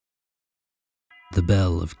The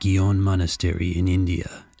bell of Gion Monastery in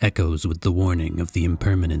India echoes with the warning of the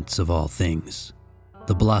impermanence of all things.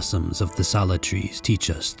 The blossoms of the sala trees teach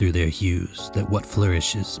us through their hues that what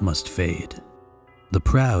flourishes must fade. The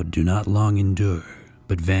proud do not long endure,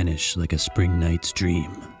 but vanish like a spring night's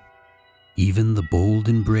dream. Even the bold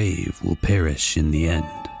and brave will perish in the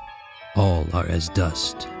end. All are as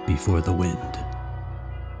dust before the wind.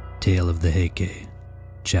 Tale of the Heike,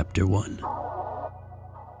 Chapter 1.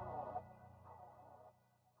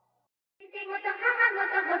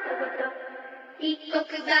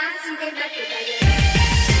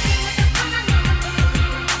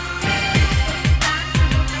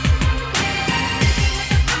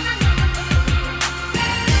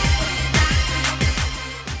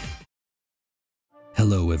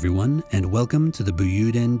 Hello everyone, and welcome to the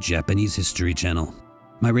Buyuden Japanese History channel.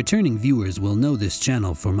 My returning viewers will know this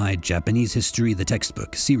channel for my Japanese History the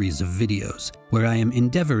Textbook series of videos, where I am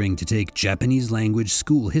endeavoring to take Japanese language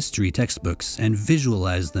school history textbooks and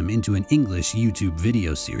visualize them into an English YouTube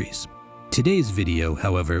video series. Today's video,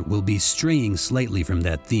 however, will be straying slightly from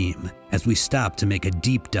that theme, as we stop to make a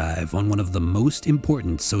deep dive on one of the most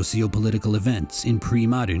important socio-political events in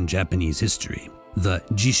pre-modern Japanese history, the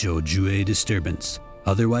Jisho Jue disturbance,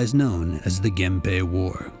 otherwise known as the Genpei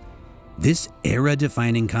War. This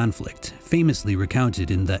era-defining conflict, famously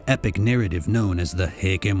recounted in the epic narrative known as the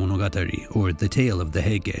Heike Monogatari, or the Tale of the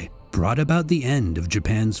Heike, brought about the end of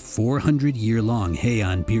Japan's 400-year-long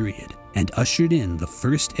Heian Period and ushered in the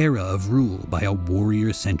first era of rule by a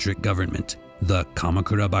warrior-centric government, the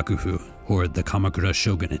Kamakura Bakufu, or the Kamakura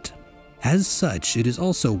Shogunate. As such, it is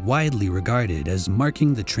also widely regarded as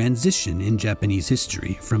marking the transition in Japanese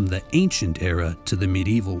history from the ancient era to the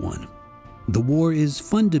medieval one. The war is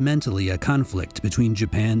fundamentally a conflict between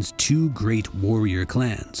Japan's two great warrior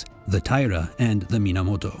clans, the Taira and the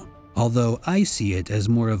Minamoto, although I see it as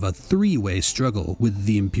more of a three-way struggle with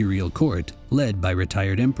the imperial court, led by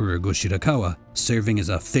retired Emperor Go-Shirakawa, serving as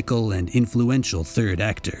a fickle and influential third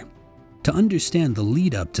actor. To understand the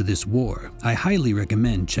lead-up to this war, I highly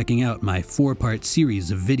recommend checking out my 4-part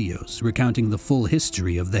series of videos recounting the full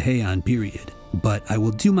history of the Heian period, but I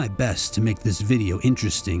will do my best to make this video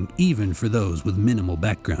interesting even for those with minimal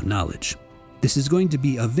background knowledge. This is going to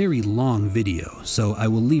be a very long video, so I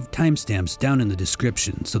will leave timestamps down in the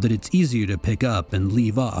description so that it's easier to pick up and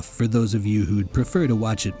leave off for those of you who'd prefer to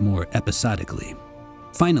watch it more episodically.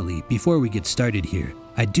 Finally, before we get started here,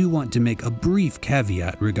 I do want to make a brief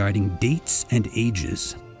caveat regarding dates and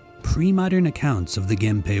ages. Pre-modern accounts of the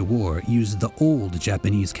Genpei War use the old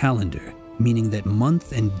Japanese calendar, meaning that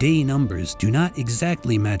month and day numbers do not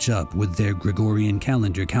exactly match up with their Gregorian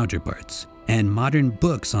calendar counterparts, and modern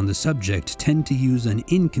books on the subject tend to use an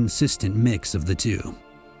inconsistent mix of the two.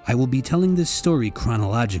 I will be telling this story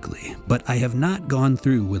chronologically, but I have not gone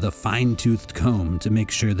through with a fine-toothed comb to make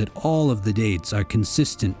sure that all of the dates are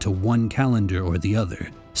consistent to one calendar or the other,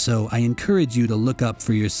 so I encourage you to look up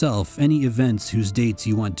for yourself any events whose dates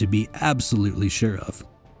you want to be absolutely sure of.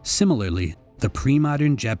 Similarly, the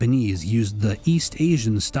pre-modern Japanese used the East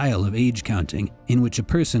Asian style of age counting, in which a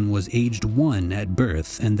person was aged 1 at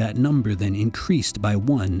birth and that number then increased by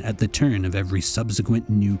 1 at the turn of every subsequent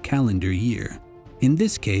new calendar year. In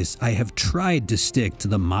this case, I have tried to stick to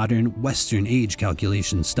the modern Western age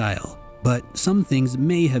calculation style, but some things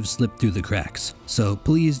may have slipped through the cracks, so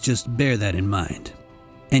please just bear that in mind.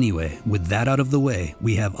 Anyway, with that out of the way,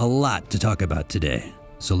 we have a lot to talk about today,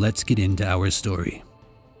 so let's get into our story.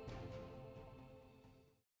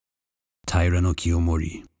 Taira no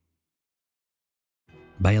Kiyomori.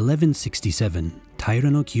 By 1167,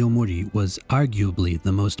 Taira no Kiyomori was arguably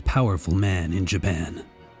the most powerful man in Japan.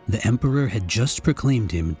 The emperor had just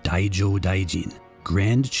proclaimed him Daijo Daijin,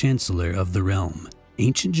 Grand Chancellor of the realm,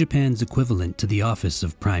 ancient Japan's equivalent to the office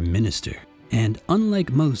of Prime Minister, and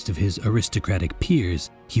unlike most of his aristocratic peers,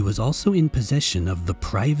 he was also in possession of the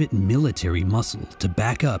private military muscle to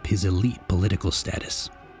back up his elite political status.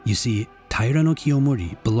 You see, Taira no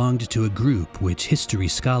Kiyomori belonged to a group which history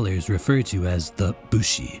scholars refer to as the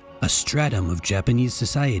Bushi, a stratum of Japanese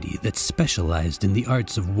society that specialized in the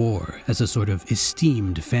arts of war as a sort of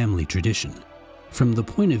esteemed family tradition. From the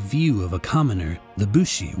point of view of a commoner, the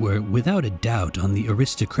Bushi were without a doubt on the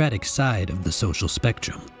aristocratic side of the social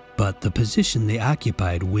spectrum, but the position they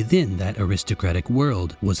occupied within that aristocratic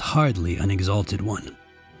world was hardly an exalted one.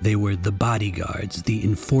 They were the bodyguards, the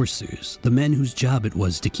enforcers, the men whose job it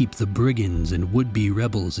was to keep the brigands and would-be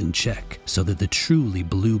rebels in check so that the truly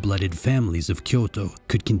blue-blooded families of Kyoto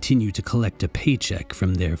could continue to collect a paycheck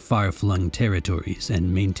from their far-flung territories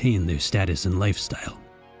and maintain their status and lifestyle.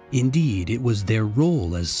 Indeed, it was their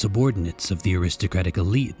role as subordinates of the aristocratic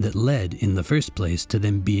elite that led, in the first place, to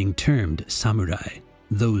them being termed samurai,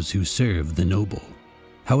 those who serve the noble.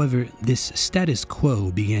 However, this status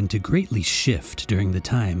quo began to greatly shift during the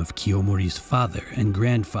time of Kiyomori's father and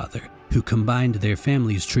grandfather, who combined their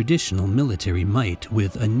family's traditional military might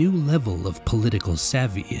with a new level of political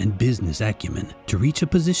savvy and business acumen to reach a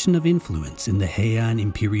position of influence in the Heian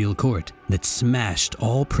imperial court that smashed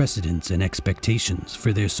all precedents and expectations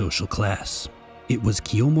for their social class. It was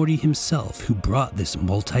Kiyomori himself who brought this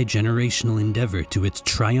multi-generational endeavor to its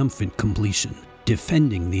triumphant completion,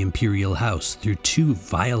 defending the imperial house through two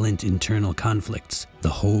violent internal conflicts, the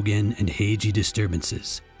Hogen and Heiji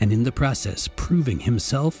disturbances, and in the process proving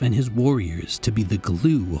himself and his warriors to be the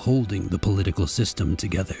glue holding the political system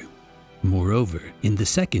together. Moreover, in the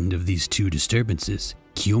second of these two disturbances,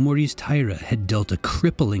 Kiyomori's Taira had dealt a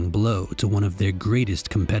crippling blow to one of their greatest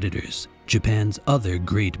competitors, Japan's other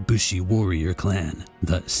great Bushi warrior clan,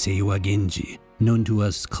 the Seiwa Genji, known to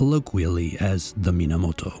us colloquially as the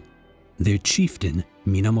Minamoto. Their chieftain,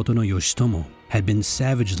 Minamoto no Yoshitomo, had been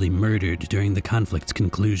savagely murdered during the conflict's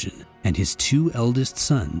conclusion, and his two eldest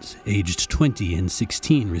sons, aged 20 and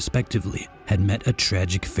 16 respectively, had met a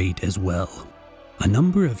tragic fate as well. A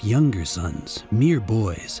number of younger sons, mere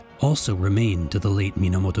boys, also remained to the late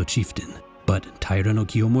Minamoto chieftain, but Taira no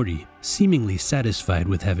Kiyomori, seemingly satisfied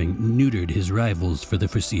with having neutered his rivals for the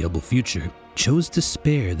foreseeable future, chose to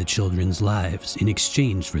spare the children's lives in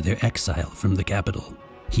exchange for their exile from the capital.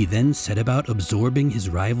 He then set about absorbing his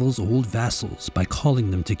rivals' old vassals by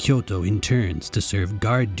calling them to Kyoto in turns to serve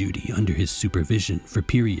guard duty under his supervision for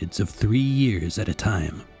periods of 3 years at a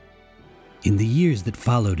time. In the years that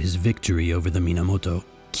followed his victory over the Minamoto,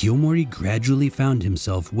 Kiyomori gradually found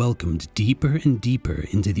himself welcomed deeper and deeper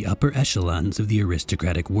into the upper echelons of the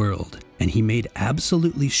aristocratic world, and he made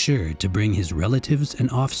absolutely sure to bring his relatives and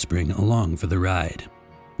offspring along for the ride.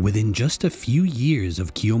 Within just a few years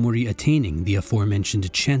of Kiyomori attaining the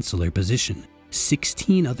aforementioned chancellor position,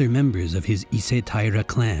 16 other members of his Ise Taira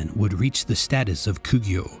clan would reach the status of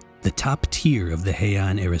Kugyo, the top tier of the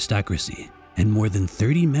Heian aristocracy, and more than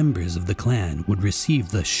 30 members of the clan would receive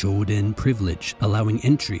the Shoden privilege, allowing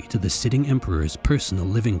entry to the sitting emperor's personal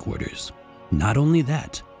living quarters. Not only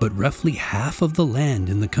that, but roughly half of the land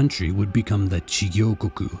in the country would become the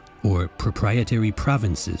Chigyokoku, or proprietary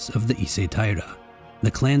provinces of the Ise Taira. The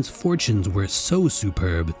clan's fortunes were so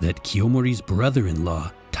superb that Kiyomori's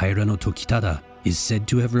brother-in-law, Taira no Tokitada, is said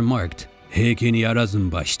to have remarked, "Heike ni arazu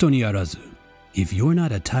ba hito ni arazu." If you're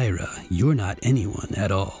not a Taira, you're not anyone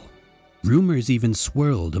at all. Rumors even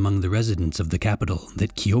swirled among the residents of the capital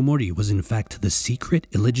that Kiyomori was in fact the secret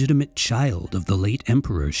illegitimate child of the late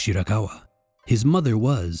Emperor Shirakawa. His mother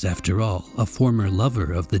was, after all, a former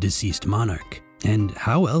lover of the deceased monarch. And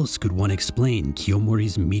how else could one explain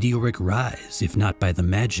Kiyomori's meteoric rise if not by the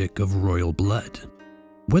magic of royal blood?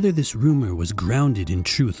 Whether this rumor was grounded in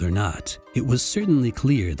truth or not, it was certainly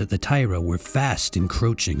clear that the Taira were fast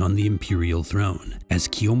encroaching on the imperial throne, as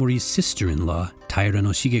Kiyomori's sister-in-law, Taira no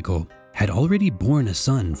Shigeko, had already borne a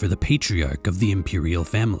son for the patriarch of the imperial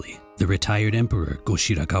family, the retired emperor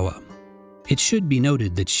Go-Shirakawa. It should be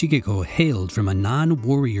noted that Shigeko hailed from a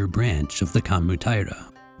non-warrior branch of the Kanmu Taira,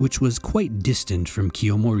 which was quite distant from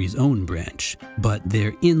Kiyomori's own branch, but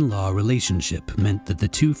their in-law relationship meant that the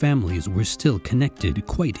two families were still connected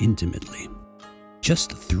quite intimately.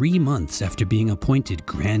 Just 3 months after being appointed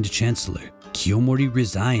Grand Chancellor, Kiyomori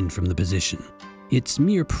resigned from the position. Its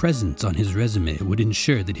mere presence on his resume would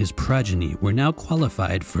ensure that his progeny were now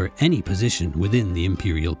qualified for any position within the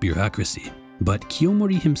imperial bureaucracy. But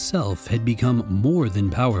Kiyomori himself had become more than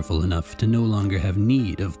powerful enough to no longer have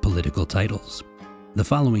need of political titles. The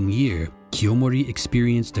following year, Kiyomori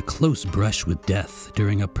experienced a close brush with death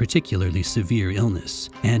during a particularly severe illness,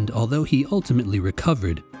 and although he ultimately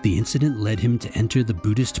recovered, the incident led him to enter the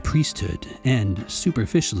Buddhist priesthood and,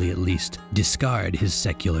 superficially at least, discard his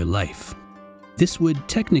secular life. This would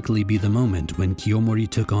technically be the moment when Kiyomori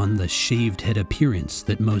took on the shaved head appearance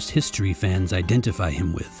that most history fans identify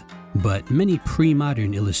him with, but many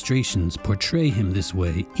pre-modern illustrations portray him this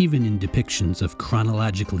way even in depictions of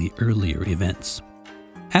chronologically earlier events.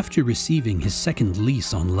 After receiving his second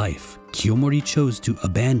lease on life, Kiyomori chose to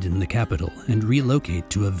abandon the capital and relocate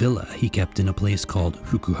to a villa he kept in a place called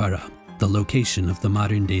Fukuhara, the location of the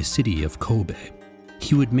modern-day city of Kobe.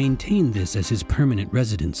 He would maintain this as his permanent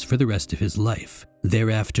residence for the rest of his life,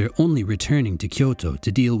 thereafter only returning to Kyoto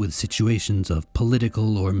to deal with situations of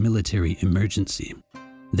political or military emergency.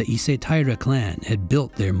 The Ise Taira clan had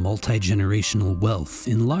built their multi-generational wealth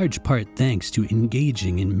in large part thanks to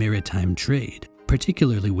engaging in maritime trade,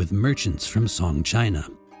 particularly with merchants from Song China.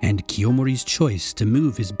 and Kiyomori's choice to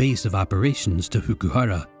move his base of operations to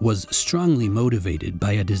Fukuhara was strongly motivated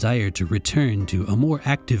by a desire to return to a more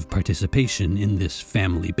active participation in this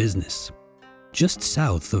family business. Just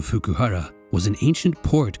south of Fukuhara was an ancient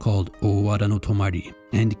port called Owara no Tomari,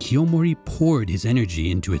 and Kiyomori poured his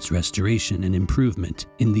energy into its restoration and improvement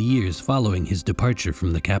in the years following his departure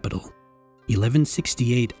from the capital.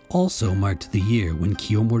 1168 also marked the year when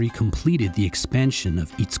Kiyomori completed the expansion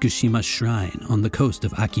of Itsukushima Shrine on the coast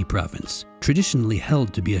of Aki Province, traditionally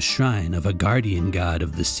held to be a shrine of a guardian god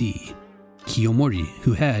of the sea. Kiyomori,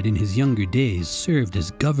 who had in his younger days served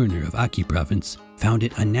as governor of Aki Province, found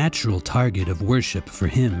it a natural target of worship for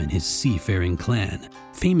him and his seafaring clan,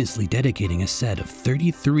 famously dedicating a set of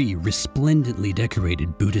 33 resplendently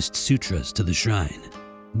decorated Buddhist sutras to the shrine.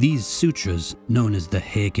 These sutras, known as the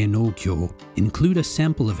Heike no Kyo, include a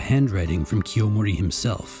sample of handwriting from Kiyomori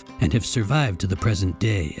himself and have survived to the present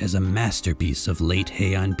day as a masterpiece of late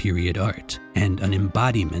Heian period art and an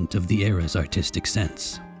embodiment of the era's artistic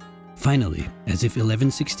sense. Finally, as if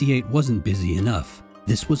 1168 wasn't busy enough,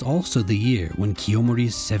 this was also the year when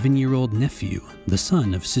Kiyomori's 7-year-old nephew, the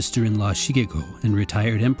son of sister-in-law Shigeko and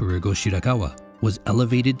retired Emperor Go-Shirakawa, was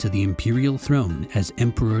elevated to the imperial throne as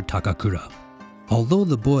Emperor Takakura. Although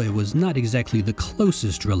the boy was not exactly the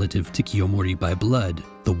closest relative to Kiyomori by blood,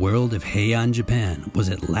 the world of Heian Japan was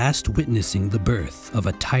at last witnessing the birth of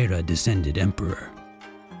a Taira-descended emperor.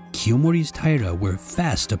 Kiyomori's Taira were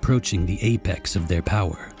fast approaching the apex of their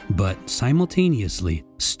power, but simultaneously,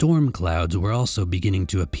 storm clouds were also beginning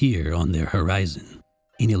to appear on their horizon.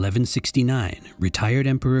 In 1169, retired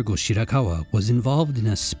Emperor Go-Shirakawa was involved in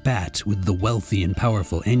a spat with the wealthy and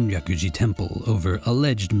powerful Enryakuji temple over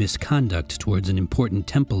alleged misconduct towards an important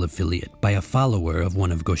temple affiliate by a follower of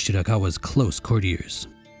one of Go-Shirakawa's close courtiers.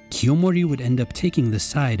 Kiyomori would end up taking the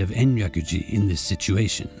side of Enryakuji in this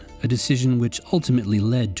situation, a decision which ultimately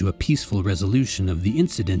led to a peaceful resolution of the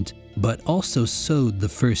incident, but also sowed the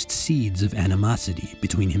first seeds of animosity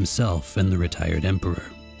between himself and the retired emperor.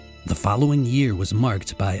 The following year was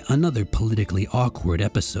marked by another politically awkward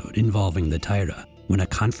episode involving the Taira, when a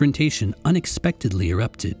confrontation unexpectedly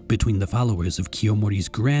erupted between the followers of Kiyomori's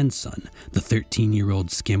grandson, the 13-year-old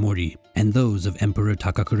Tsukemori, and those of Emperor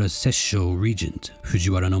Takakura's Sessho regent,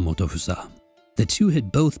 Fujiwara no Motofusa. The two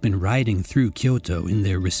had both been riding through Kyoto in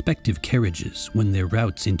their respective carriages when their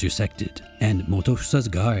routes intersected, and Motofusa's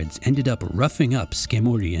guards ended up roughing up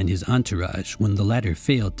Tsukemori and his entourage when the latter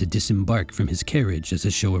failed to disembark from his carriage as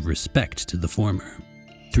a show of respect to the former.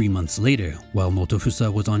 3 months later, while Motofusa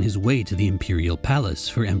was on his way to the imperial palace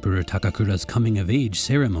for Emperor Takakura's coming-of-age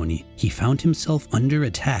ceremony, he found himself under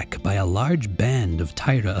attack by a large band of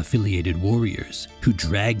Taira-affiliated warriors, who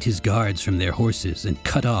dragged his guards from their horses and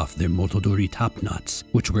cut off their motodori topknots,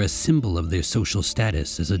 which were a symbol of their social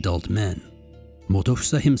status as adult men.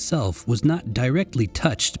 Motofusa himself was not directly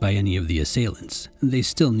touched by any of the assailants. They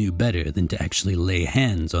still knew better than to actually lay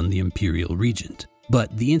hands on the imperial regent.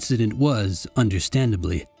 But the incident was,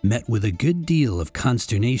 understandably, met with a good deal of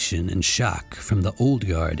consternation and shock from the old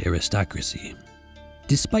guard aristocracy.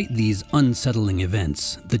 Despite these unsettling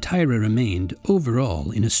events, the Taira remained,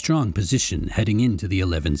 overall, in a strong position heading into the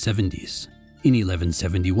 1170s. In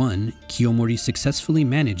 1171, Kiyomori successfully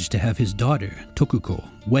managed to have his daughter, Tokuko,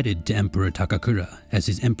 wedded to Emperor Takakura as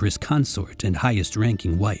his empress consort and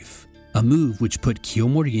highest-ranking wife. A move which put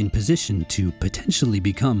Kiyomori in position to potentially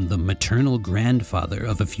become the maternal grandfather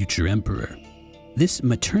of a future emperor. This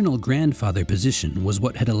maternal grandfather position was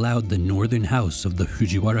what had allowed the northern house of the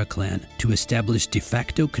Fujiwara clan to establish de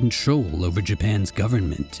facto control over Japan's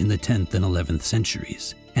government in the 10th and 11th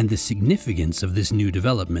centuries, and the significance of this new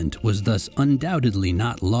development was thus undoubtedly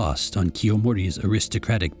not lost on Kiyomori's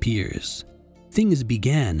aristocratic peers. Things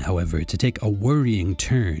began, however, to take a worrying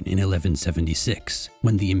turn in 1176,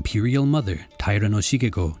 when the imperial mother, Taira no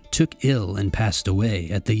Shigeko, took ill and passed away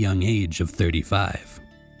at the young age of 35.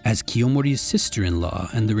 As Kiyomori's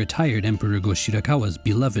sister-in-law and the retired Emperor Go-Shirakawa's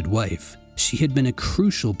beloved wife, she had been a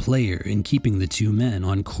crucial player in keeping the two men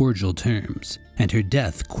on cordial terms, and her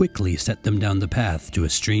death quickly set them down the path to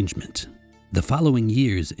estrangement. The following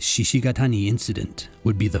year's Shishigatani incident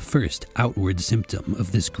would be the first outward symptom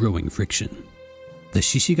of this growing friction. The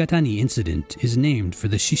Shishigatani incident is named for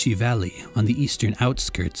the Shishi Valley on the eastern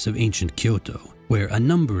outskirts of ancient Kyoto, where a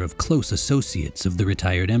number of close associates of the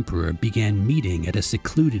retired emperor began meeting at a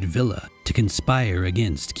secluded villa to conspire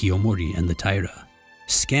against Kiyomori and the Taira.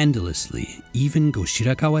 Scandalously, even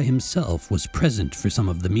Go-Shirakawa himself was present for some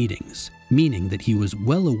of the meetings, meaning that he was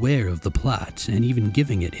well aware of the plot and even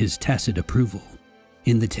giving it his tacit approval.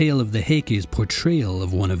 In the tale of the Heike's portrayal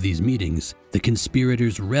of one of these meetings, the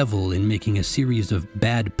conspirators revel in making a series of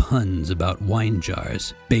bad puns about wine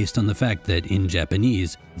jars, based on the fact that in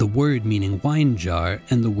Japanese, the word meaning wine jar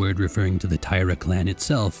and the word referring to the Taira clan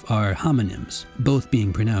itself are homonyms, both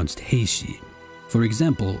being pronounced heishi. For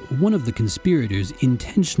example, one of the conspirators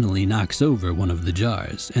intentionally knocks over one of the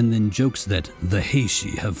jars and then jokes that the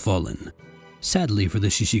heishi have fallen. Sadly for the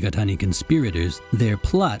Shishigatani conspirators, their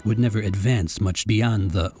plot would never advance much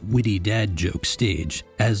beyond the witty dad joke stage,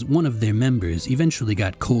 as one of their members eventually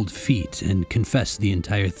got cold feet and confessed the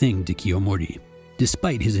entire thing to Kiyomori.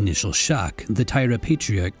 Despite his initial shock, the Taira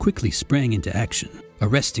patriarch quickly sprang into action,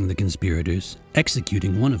 arresting the conspirators,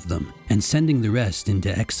 executing one of them, and sending the rest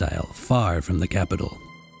into exile far from the capital.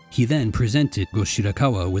 He then presented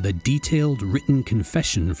Go-Shirakawa with a detailed written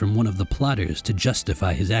confession from one of the plotters to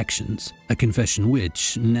justify his actions, a confession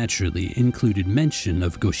which, naturally, included mention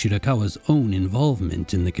of Go-Shirakawa's own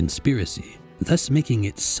involvement in the conspiracy, thus making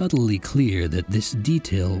it subtly clear that this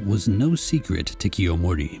detail was no secret to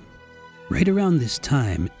Kiyomori. Right around this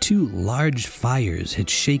time, two large fires had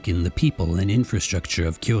shaken the people and infrastructure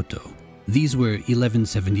of Kyoto. These were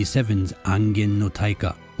 1177's Angen no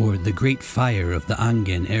Taika, or the Great Fire of the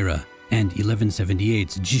Angen era, and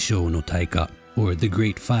 1178's Jisho no Taika, or the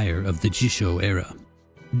Great Fire of the Jisho era.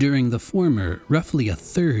 During the former, roughly a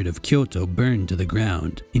third of Kyoto burned to the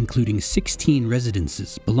ground, including 16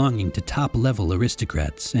 residences belonging to top-level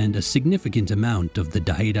aristocrats and a significant amount of the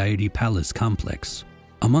Daidairi Palace complex.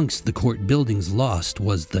 Amongst the court buildings lost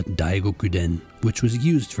was the Daigokuden, which was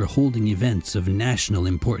used for holding events of national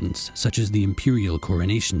importance, such as the imperial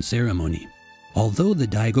coronation ceremony. Although the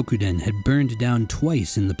Daigokuden had burned down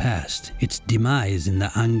twice in the past, its demise in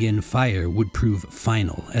the Angen fire would prove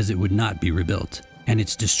final, as it would not be rebuilt, and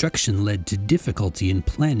its destruction led to difficulty in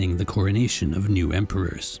planning the coronation of new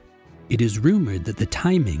emperors. It is rumored that the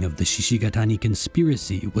timing of the Shishigatani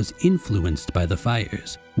conspiracy was influenced by the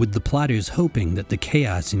fires, with the plotters hoping that the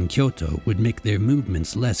chaos in Kyoto would make their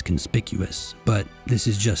movements less conspicuous, but this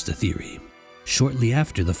is just a theory. Shortly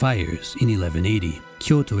after the fires, in 1180,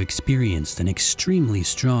 Kyoto experienced an extremely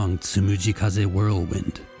strong Tsumujikaze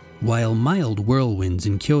whirlwind. While mild whirlwinds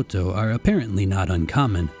in Kyoto are apparently not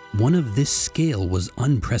uncommon, one of this scale was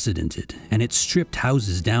unprecedented, and it stripped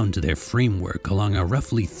houses down to their framework along a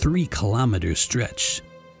roughly 3-kilometer stretch.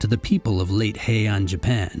 To the people of late Heian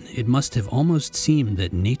Japan, it must have almost seemed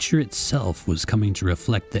that nature itself was coming to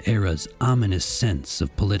reflect the era's ominous sense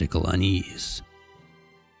of political unease.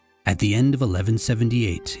 At the end of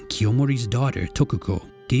 1178, Kiyomori's daughter Tokuko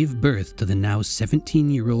gave birth to the now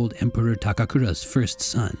 17-year-old Emperor Takakura's first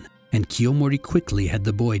son, and Kiyomori quickly had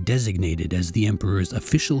the boy designated as the emperor's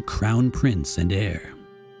official crown prince and heir.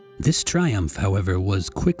 This triumph, however, was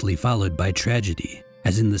quickly followed by tragedy,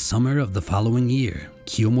 as in the summer of the following year,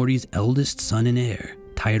 Kiyomori's eldest son and heir,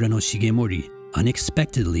 Taira no Shigemori,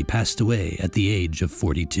 unexpectedly passed away at the age of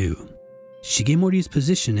 42. Shigemori's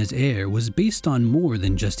position as heir was based on more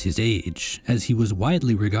than just his age, as he was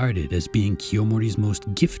widely regarded as being Kiyomori's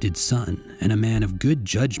most gifted son and a man of good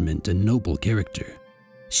judgment and noble character.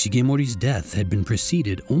 Shigemori's death had been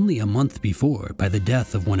preceded only a month before by the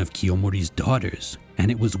death of one of Kiyomori's daughters, and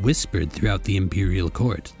it was whispered throughout the imperial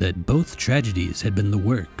court that both tragedies had been the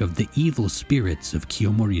work of the evil spirits of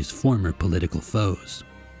Kiyomori's former political foes.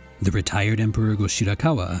 The retired Emperor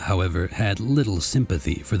Go-Shirakawa, however, had little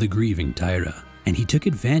sympathy for the grieving Taira, and he took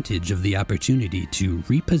advantage of the opportunity to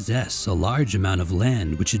repossess a large amount of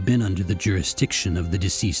land which had been under the jurisdiction of the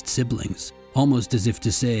deceased siblings, almost as if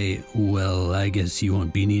to say, well, I guess you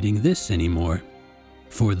won't be needing this anymore.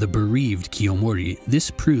 For the bereaved Kiyomori,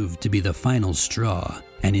 this proved to be the final straw,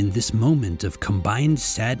 and in this moment of combined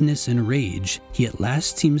sadness and rage, he at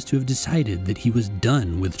last seems to have decided that he was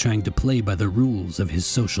done with trying to play by the rules of his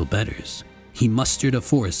social betters. He mustered a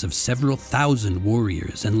force of several thousand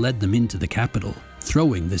warriors and led them into the capital,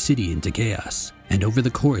 throwing the city into chaos. And over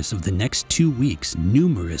the course of the next 2 weeks,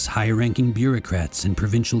 numerous high-ranking bureaucrats and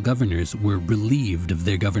provincial governors were relieved of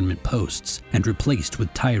their government posts and replaced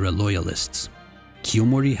with Taira loyalists.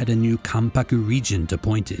 Kiyomori had a new Kanpaku regent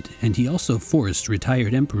appointed, and he also forced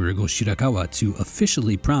retired Emperor Go-Shirakawa to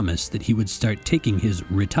officially promise that he would start taking his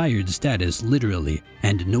retired status literally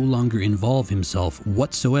and no longer involve himself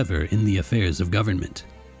whatsoever in the affairs of government.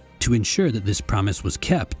 To ensure that this promise was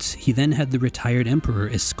kept, he then had the retired emperor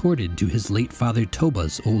escorted to his late father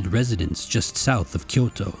Toba's old residence just south of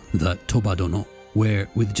Kyoto, the Toba-dono, where,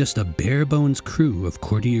 with just a bare-bones crew of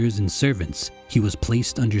courtiers and servants, he was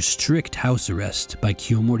placed under strict house arrest by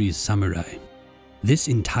Kiyomori's samurai. This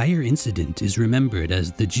entire incident is remembered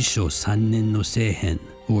as the Jisho Sannen no Seihen,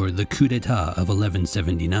 or the coup d'etat of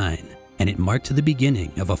 1179, and it marked the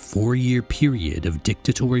beginning of a 4-year period of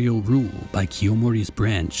dictatorial rule by Kiyomori's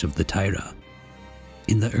branch of the Taira.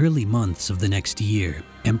 In the early months of the next year,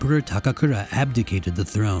 Emperor Takakura abdicated the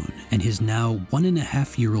throne, and his now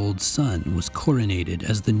 1.5-year-old son was coronated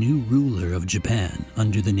as the new ruler of Japan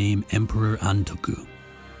under the name Emperor Antoku.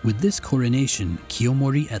 With this coronation,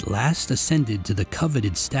 Kiyomori at last ascended to the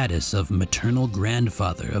coveted status of maternal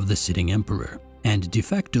grandfather of the sitting emperor, and de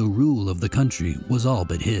facto rule of the country was all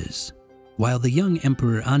but his. While the young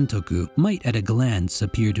Emperor Antoku might at a glance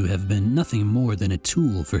appear to have been nothing more than a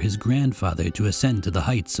tool for his grandfather to ascend to the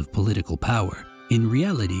heights of political power, in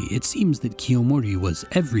reality it seems that Kiyomori was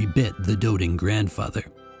every bit the doting grandfather.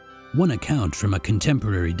 One account from a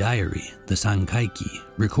contemporary diary, the Sankaiki,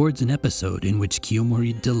 records an episode in which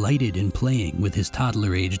Kiyomori delighted in playing with his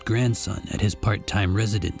toddler-aged grandson at his part-time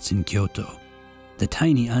residence in Kyoto. The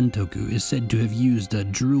tiny Antoku is said to have used a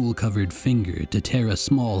drool-covered finger to tear a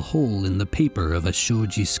small hole in the paper of a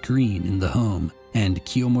shoji screen in the home, and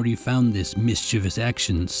Kiyomori found this mischievous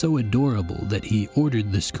action so adorable that he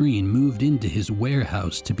ordered the screen moved into his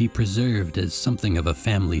warehouse to be preserved as something of a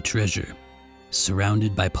family treasure.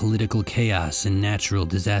 Surrounded by political chaos and natural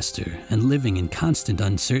disaster, and living in constant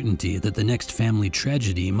uncertainty that the next family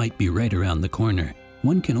tragedy might be right around the corner,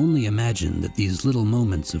 one can only imagine that these little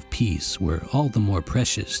moments of peace were all the more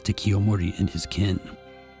precious to Kiyomori and his kin.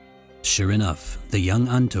 Sure enough, the young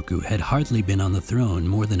Antoku had hardly been on the throne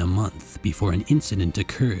more than a month before an incident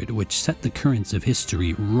occurred which set the currents of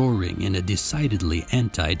history roaring in a decidedly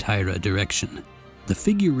anti-Taira direction. The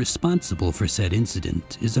figure responsible for said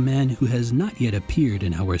incident is a man who has not yet appeared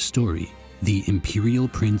in our story, the Imperial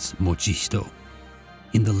Prince Mochihito.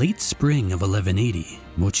 In the late spring of 1180,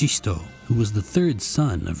 Mochihito, who was the third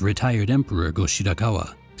son of retired Emperor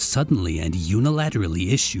Go-Shirakawa, suddenly and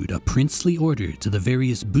unilaterally issued a princely order to the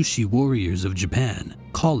various Bushi warriors of Japan,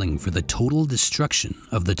 calling for the total destruction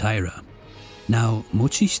of the Taira. Now,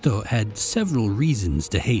 Mochihito had several reasons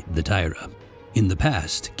to hate the Taira. In the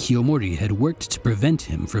past, Kiyomori had worked to prevent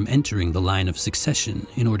him from entering the line of succession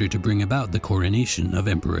in order to bring about the coronation of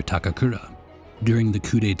Emperor Takakura. During the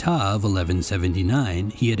coup d'etat of 1179,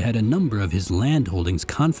 he had had a number of his landholdings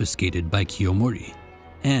confiscated by Kiyomori.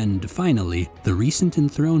 And finally, the recent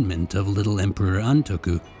enthronement of little Emperor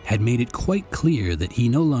Antoku had made it quite clear that he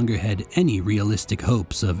no longer had any realistic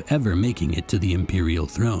hopes of ever making it to the imperial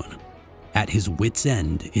throne. At his wit's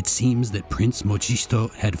end, it seems that Prince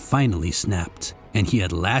Mochihito had finally snapped, and he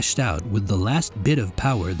had lashed out with the last bit of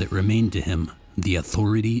power that remained to him, the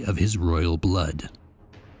authority of his royal blood.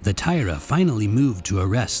 The Taira finally moved to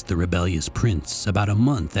arrest the rebellious prince about a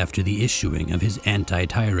month after the issuing of his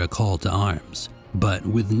anti-Taira call to arms, but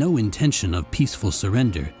with no intention of peaceful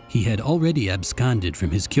surrender, he had already absconded from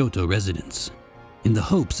his Kyoto residence. In the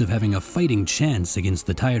hopes of having a fighting chance against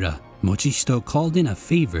the Taira, Mochihito called in a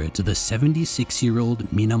favor to the 76-year-old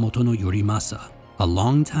Minamoto no Yorimasa, a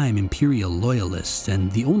longtime imperial loyalist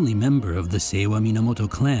and the only member of the Seiwa Minamoto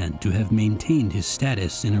clan to have maintained his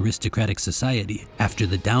status in aristocratic society after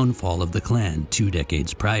the downfall of the clan 2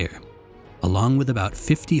 decades prior. Along with about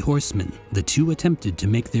 50 horsemen, the two attempted to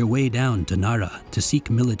make their way down to Nara to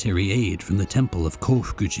seek military aid from the temple of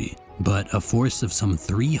Kofukuji, but a force of some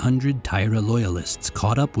 300 Taira loyalists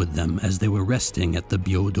caught up with them as they were resting at the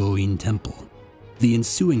Byodoin temple. The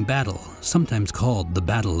ensuing battle, sometimes called the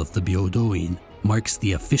Battle of the Byodoin, marks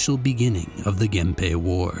the official beginning of the Genpei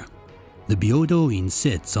War. The Byodoin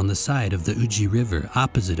sits on the side of the Uji River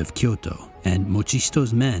opposite of Kyoto, and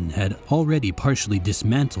Mochihito's men had already partially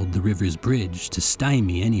dismantled the river's bridge to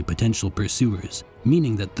stymie any potential pursuers,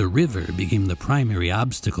 meaning that the river became the primary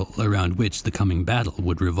obstacle around which the coming battle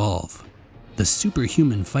would revolve. The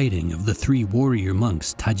superhuman fighting of the 3 warrior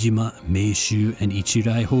monks Tajima, Meishu, and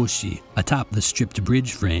Ichirai Hoshi atop the stripped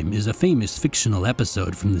bridge frame is a famous fictional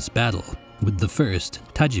episode from this battle, with the first,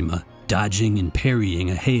 Tajima, dodging and parrying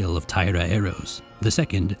a hail of Taira arrows, the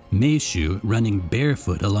second, Meishu, running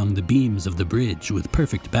barefoot along the beams of the bridge with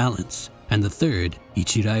perfect balance, and the third,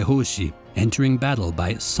 Ichirai Hoshi, entering battle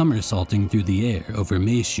by somersaulting through the air over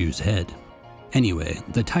Meishu's head. Anyway,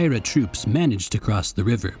 the Taira troops managed to cross the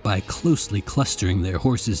river by closely clustering their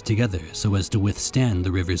horses together so as to withstand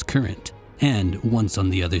the river's current, and once on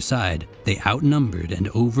the other side, they outnumbered and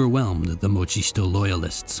overwhelmed the Mochihito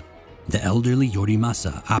loyalists. The elderly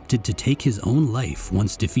Yorimasa opted to take his own life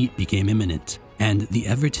once defeat became imminent, and the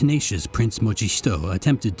ever-tenacious Prince Mochihito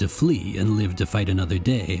attempted to flee and live to fight another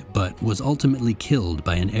day, but was ultimately killed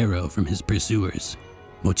by an arrow from his pursuers.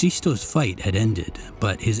 Mochisto's fight had ended,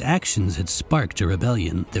 but his actions had sparked a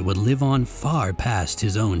rebellion that would live on far past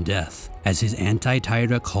his own death, as his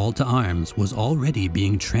anti-Taira call to arms was already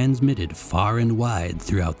being transmitted far and wide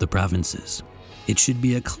throughout the provinces. It should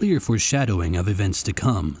be a clear foreshadowing of events to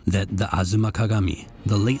come that the Azuma Kagami,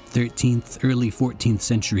 the late 13th, early 14th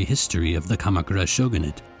century history of the Kamakura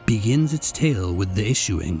shogunate, begins its tale with the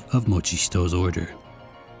issuing of Mochisto's order.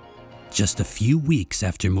 Just a few weeks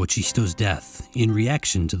after Mochisto's death, in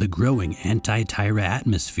reaction to the growing anti-Taira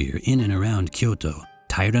atmosphere in and around Kyoto,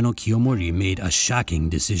 Taira no Kiyomori made a shocking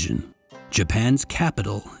decision. Japan's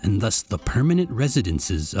capital, and thus the permanent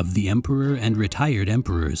residences of the emperor and retired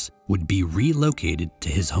emperors, would be relocated to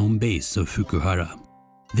his home base of Fukuhara.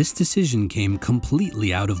 This decision came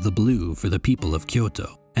completely out of the blue for the people of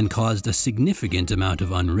Kyoto, and caused a significant amount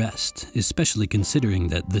of unrest, especially considering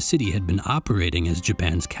that the city had been operating as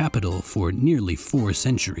Japan's capital for nearly 4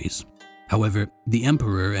 centuries. However, the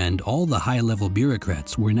emperor and all the high-level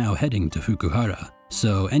bureaucrats were now heading to Fukuhara,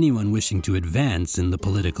 so anyone wishing to advance in the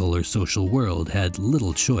political or social world had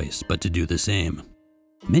little choice but to do the same.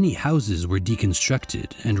 Many houses were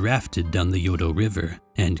deconstructed and rafted down the Yodo River,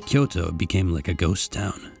 and Kyoto became like a ghost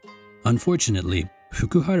town. Unfortunately,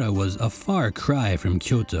 Fukuhara was a far cry from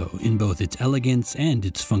Kyoto in both its elegance and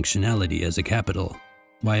its functionality as a capital.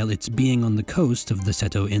 While its being on the coast of the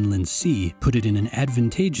Seto Inland Sea put it in an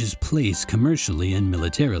advantageous place commercially and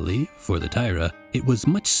militarily for the Taira, it was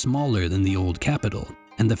much smaller than the old capital,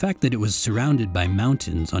 and the fact that it was surrounded by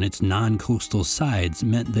mountains on its non-coastal sides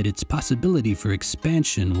meant that its possibility for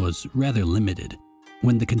expansion was rather limited.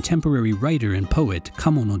 When the contemporary writer and poet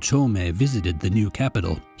Kamo no Chome visited the new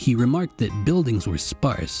capital, he remarked that buildings were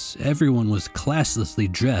sparse, everyone was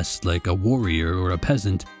classlessly dressed like a warrior or a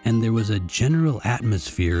peasant, and there was a general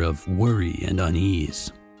atmosphere of worry and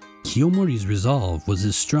unease. Kiyomori's resolve was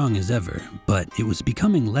as strong as ever, but it was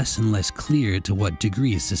becoming less and less clear to what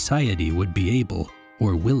degree society would be able,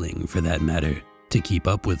 or willing for that matter, to keep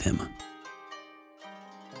up with him.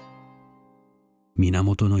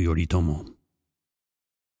 Minamoto no Yoritomo.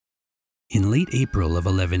 In late April of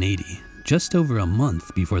 1180, just over a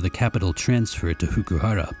month before the capital transfer to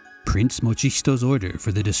Fukuhara, Prince Mochisto's order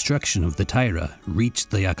for the destruction of the Taira reached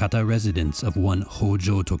the Yakata residence of one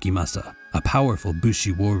Hojo Tokimasa, a powerful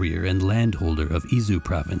Bushi warrior and landholder of Izu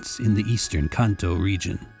province in the eastern Kanto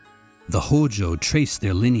region. The Hojo traced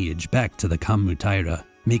their lineage back to the Kammu Taira,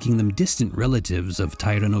 making them distant relatives of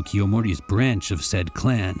Taira no Kiyomori's branch of said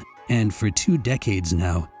clan, and for 2 decades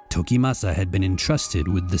now, Tokimasa had been entrusted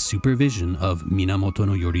with the supervision of Minamoto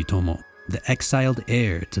no Yoritomo, the exiled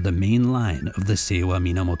heir to the main line of the Seiwa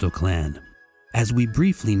Minamoto clan. As we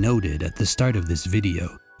briefly noted at the start of this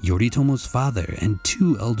video, Yoritomo's father and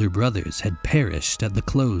 2 elder brothers had perished at the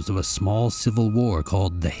close of a small civil war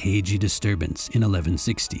called the Heiji Disturbance in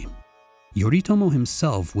 1160. Yoritomo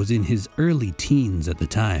himself was in his early teens at the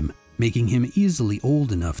time, making him easily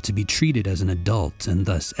old enough to be treated as an adult and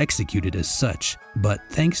thus executed as such, but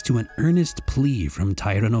thanks to an earnest plea from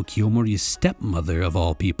Taira no Kiyomori's stepmother of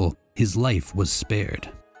all people, his life was spared.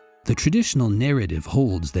 The traditional narrative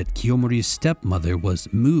holds that Kiyomori's stepmother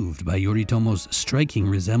was moved by Yoritomo's striking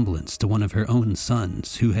resemblance to one of her own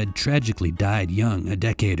sons who had tragically died young a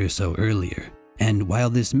decade or so earlier. And while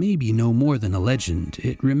this may be no more than a legend,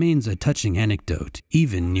 it remains a touching anecdote,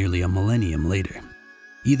 even nearly a millennium later.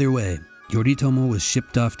 Either way, Yoritomo was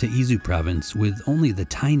shipped off to Izu province with only the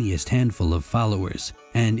tiniest handful of followers,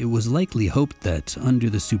 and it was likely hoped that, under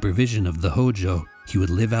the supervision of the Hojo, he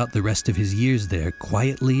would live out the rest of his years there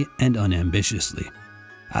quietly and unambitiously.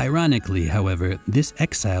 Ironically, however, this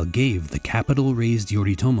exile gave the capital-raised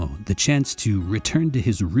Yoritomo the chance to return to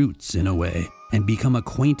his roots in a way, and become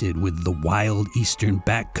acquainted with the wild eastern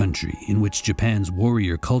backcountry in which Japan's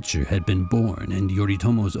warrior culture had been born and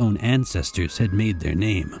Yoritomo's own ancestors had made their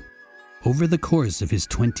name. Over the course of his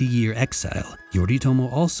 20-year exile, Yoritomo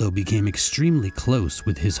also became extremely close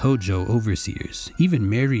with his Hojo overseers, even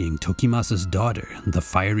marrying Tokimasa's daughter, the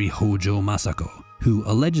fiery Hojo Masako, who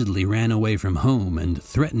allegedly ran away from home and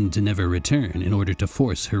threatened to never return in order to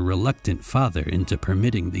force her reluctant father into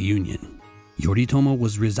permitting the union. Yoritomo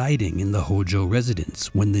was residing in the Hojo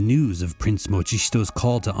residence when the news of Prince Mochisto's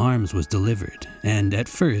call to arms was delivered, and at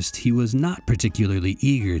first he was not particularly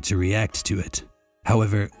eager to react to it.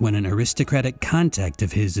 However, when an aristocratic contact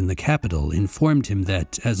of his in the capital informed him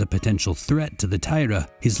that, as a potential threat to the Taira,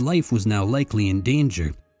 his life was now likely in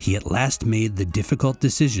danger, he at last made the difficult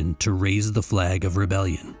decision to raise the flag of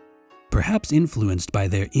rebellion. Perhaps influenced by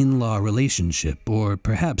their in-law relationship, or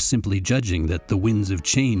perhaps simply judging that the winds of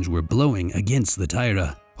change were blowing against the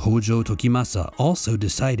Taira, Hojo Tokimasa also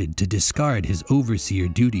decided to discard his overseer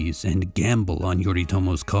duties and gamble on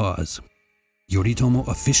Yoritomo's cause. Yoritomo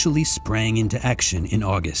officially sprang into action in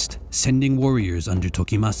August, sending warriors under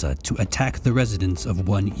Tokimasa to attack the residence of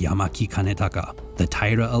one Yamaki Kanetaka, the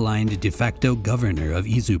Taira-aligned de facto governor of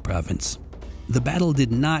Izu province. The battle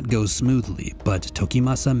did not go smoothly, but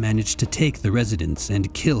Tokimasa managed to take the residence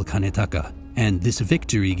and kill Kanetaka, and this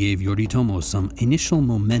victory gave Yoritomo some initial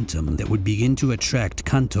momentum that would begin to attract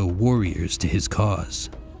Kanto warriors to his cause.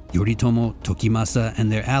 Yoritomo, Tokimasa,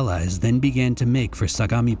 and their allies then began to make for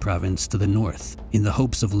Sagami province to the north, in the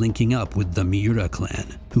hopes of linking up with the Miura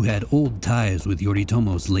clan, who had old ties with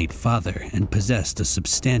Yoritomo's late father and possessed a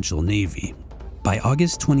substantial navy. By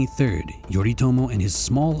August 23rd, Yoritomo and his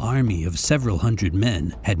small army of several hundred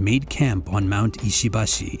men had made camp on Mount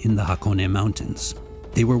Ishibashi in the Hakone Mountains.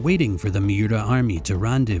 They were waiting for the Miura army to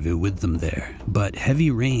rendezvous with them there, but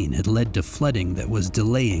heavy rain had led to flooding that was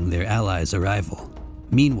delaying their allies' arrival.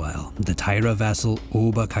 Meanwhile, the Taira vassal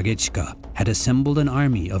Oba Kagechika had assembled an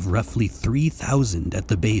army of roughly 3,000 at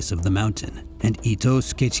the base of the mountain, and Ito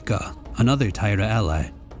Sukechika, another Taira ally,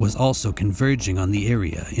 was also converging on the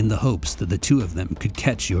area in the hopes that the two of them could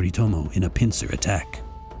catch Yoritomo in a pincer attack.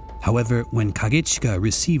 However, when Kagechika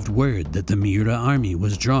received word that the Miura army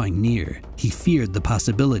was drawing near, he feared the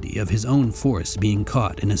possibility of his own force being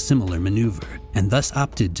caught in a similar maneuver, and thus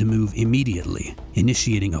opted to move immediately,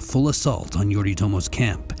 initiating a full assault on Yoritomo's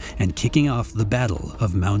camp and kicking off the Battle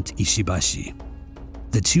of Mount Ishibashi.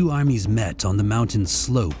 The two armies met on the mountain's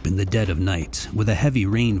slope in the dead of night, with a heavy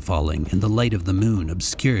rain falling and the light of the moon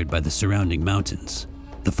obscured by the surrounding mountains.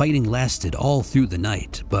 The fighting lasted all through the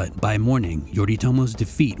night, but by morning, Yoritomo's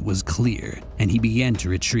defeat was clear, and he began to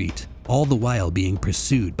retreat, all the while being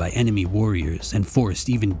pursued by enemy warriors and forced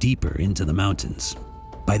even deeper into the mountains.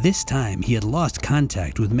 By this time, he had lost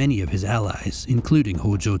contact with many of his allies, including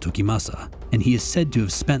Hojo Tokimasa, and he is said to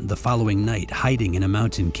have spent the following night hiding in a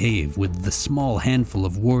mountain cave with the small handful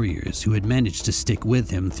of warriors who had managed to stick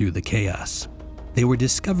with him through the chaos. They were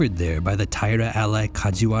discovered there by the Taira ally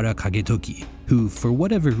Kajiwara Kagetoki, who, for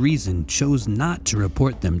whatever reason, chose not to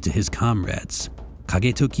report them to his comrades.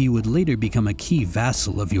 Kagetoki would later become a key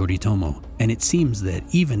vassal of Yoritomo, and it seems that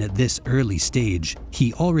even at this early stage,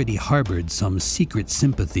 he already harbored some secret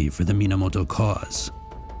sympathy for the Minamoto cause.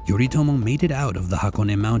 Yoritomo made it out of the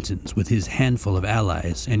Hakone Mountains with his handful of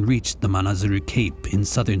allies and reached the Manazuru Cape in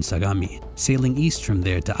southern Sagami, sailing east from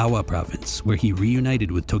there to Awa province, where he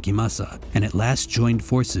reunited with Tokimasa and at last joined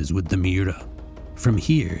forces with the Miura. From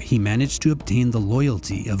here, he managed to obtain the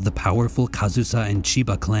loyalty of the powerful Kazusa and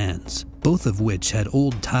Chiba clans, both of which had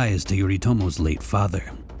old ties to Yoritomo's late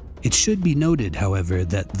father. It should be noted, however,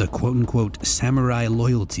 that the quote-unquote samurai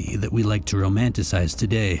loyalty that we like to romanticize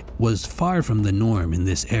today was far from the norm in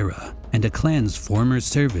this era, and a clan's former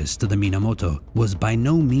service to the Minamoto was by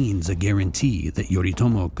no means a guarantee that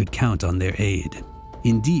Yoritomo could count on their aid.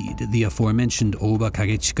 Indeed, the aforementioned Oba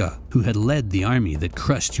Kagechika, who had led the army that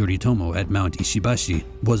crushed Yoritomo at Mount Ishibashi,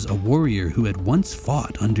 was a warrior who had once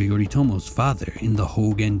fought under Yoritomo's father in the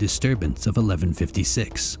Hogen disturbance of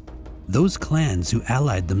 1156. Those clans who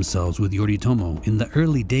allied themselves with Yoritomo in the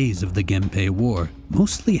early days of the Genpei War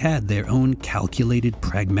mostly had their own calculated,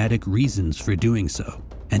 pragmatic reasons for doing so,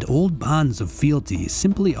 and old bonds of fealty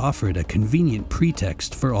simply offered a convenient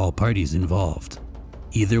pretext for all parties involved.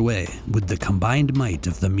 Either way, with the combined might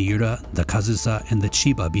of the Miura, the Kazusa, and the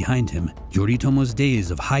Chiba behind him, Yoritomo's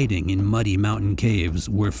days of hiding in muddy mountain caves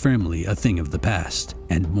were firmly a thing of the past,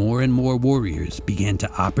 and more warriors began to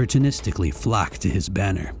opportunistically flock to his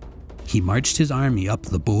banner. He marched his army up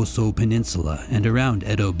the Boso Peninsula and around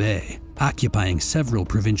Edo Bay, occupying several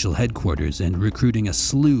provincial headquarters and recruiting a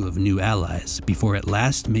slew of new allies before at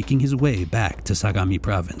last making his way back to Sagami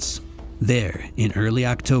province. There, in early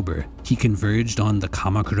October, he converged on the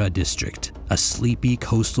Kamakura district, a sleepy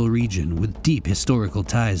coastal region with deep historical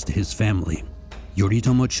ties to his family.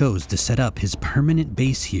 Yoritomo chose to set up his permanent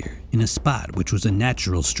base here in a spot which was a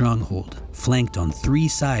natural stronghold, flanked on three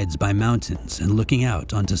sides by mountains and looking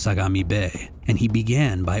out onto Sagami Bay, and he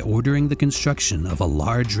began by ordering the construction of a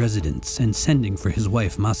large residence and sending for his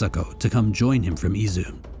wife Masako to come join him from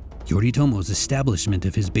Izu. Yoritomo's establishment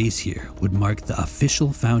of his base here would mark the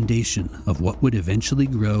official foundation of what would eventually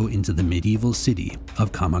grow into the medieval city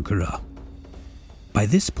of Kamakura. By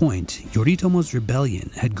this point, Yoritomo's rebellion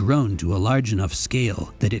had grown to a large enough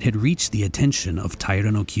scale that it had reached the attention of Taira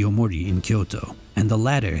no Kiyomori in Kyoto, and the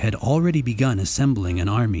latter had already begun assembling an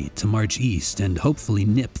army to march east and hopefully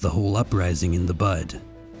nip the whole uprising in the bud.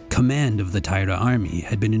 Command of the Taira army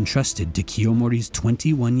had been entrusted to Kiyomori's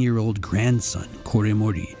 21-year-old grandson,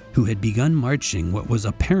 Koremori, who had begun marching what was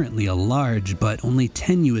apparently a large but only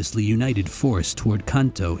tenuously united force toward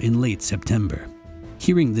Kanto in late September.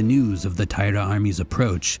 Hearing the news of the Taira army's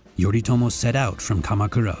approach, Yoritomo set out from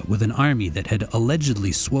Kamakura with an army that had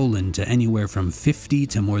allegedly swollen to anywhere from 50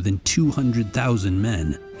 to more than 200,000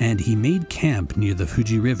 men, and he made camp near the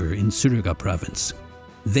Fuji River in Suruga province.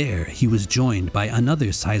 There, he was joined by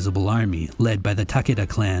another sizable army led by the Takeda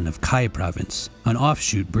clan of Kai province, an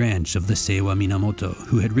offshoot branch of the Seiwa Minamoto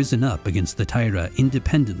who had risen up against the Taira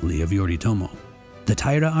independently of Yoritomo. The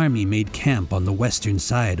Taira army made camp on the western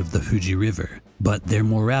side of the Fuji River, but their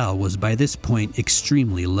morale was by this point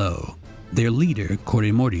extremely low. Their leader,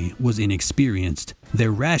 Koremori, was inexperienced,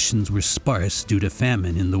 their rations were sparse due to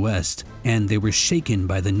famine in the west, and they were shaken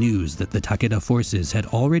by the news that the Takeda forces had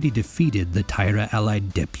already defeated the Taira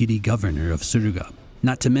allied deputy governor of Suruga,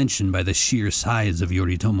 not to mention by the sheer size of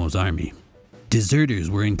Yoritomo's army. Deserters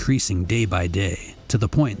were increasing day by day, to the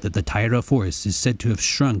point that the Taira force is said to have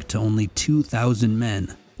shrunk to only 2,000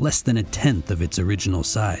 men, less than a tenth of its original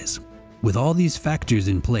size. With all these factors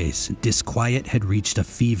in place, disquiet had reached a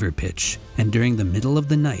fever pitch, and during the middle of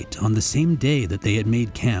the night on the same day that they had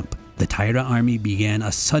made camp, the Taira army began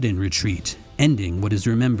a sudden retreat, ending what is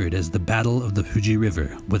remembered as the Battle of the Fuji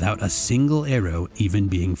River without a single arrow even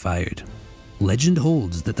being fired. Legend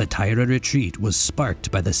holds that the Taira retreat was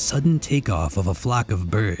sparked by the sudden takeoff of a flock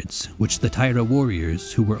of birds, which the Taira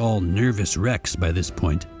warriors, who were all nervous wrecks by this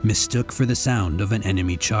point, mistook for the sound of an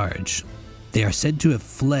enemy charge. They are said to have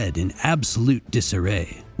fled in absolute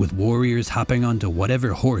disarray, with warriors hopping onto whatever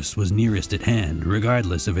horse was nearest at hand,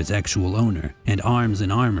 regardless of its actual owner, and arms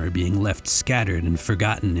and armor being left scattered and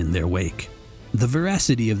forgotten in their wake. The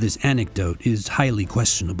veracity of this anecdote is highly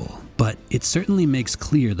questionable, but it certainly makes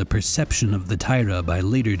clear the perception of the Taira by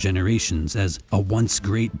later generations as a once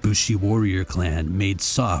great Bushi warrior clan made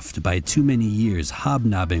soft by too many years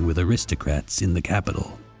hobnobbing with aristocrats in the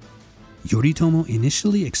capital. Yoritomo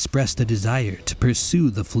initially expressed a desire to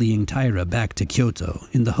pursue the fleeing Taira back to Kyoto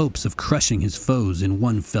in the hopes of crushing his foes in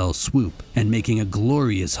one fell swoop and making a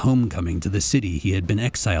glorious homecoming to the city he had been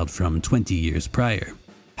exiled from 20 years prior.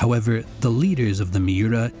 However, the leaders of the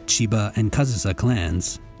Miura, Chiba, and Kazusa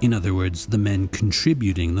clans, in other words, the men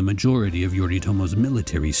contributing the majority of Yoritomo's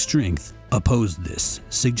military strength, opposed this,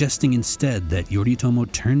 suggesting instead that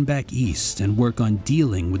Yoritomo turn back east and work on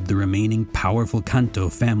dealing with the remaining powerful Kanto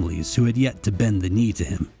families who had yet to bend the knee to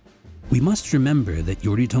him. We must remember that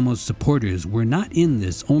Yoritomo's supporters were not in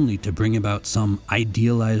this only to bring about some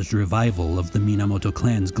idealized revival of the Minamoto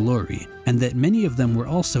clan's glory, and that many of them were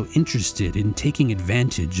also interested in taking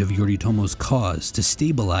advantage of Yoritomo's cause to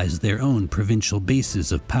stabilize their own provincial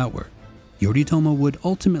bases of power. Yoritomo would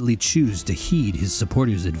ultimately choose to heed his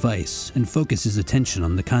supporters' advice and focus his attention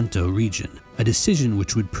on the Kanto region, a decision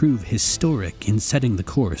which would prove historic in setting the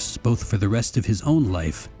course both for the rest of his own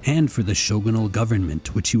life and for the shogunal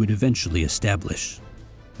government which he would eventually establish.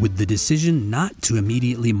 With the decision not to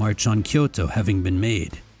immediately march on Kyoto having been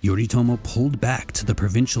made, Yoritomo pulled back to the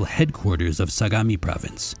provincial headquarters of Sagami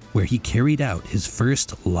province, where he carried out his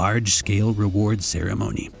first large-scale reward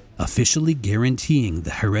ceremony, officially guaranteeing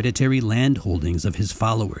the hereditary land holdings of his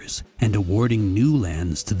followers and awarding new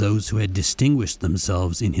lands to those who had distinguished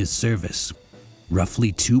themselves in his service.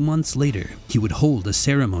 Roughly 2 months later, he would hold a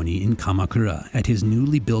ceremony in Kamakura at his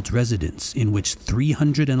newly built residence in which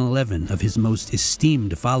 311 of his most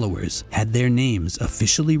esteemed followers had their names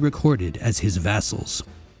officially recorded as his vassals.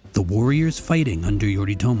 The warriors fighting under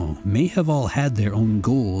Yoritomo may have all had their own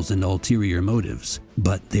goals and ulterior motives,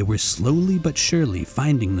 but they were slowly but surely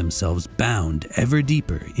finding themselves bound ever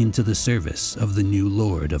deeper into the service of the new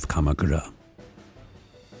lord of Kamakura.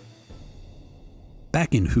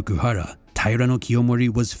 Back in Fukuhara, Taira no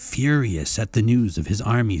Kiyomori was furious at the news of his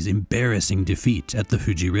army's embarrassing defeat at the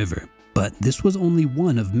Fuji River, but this was only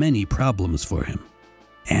one of many problems for him.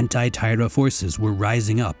 Anti-Taira forces were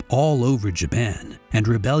rising up all over Japan, and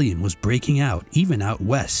rebellion was breaking out even out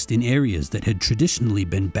west in areas that had traditionally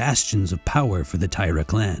been bastions of power for the Taira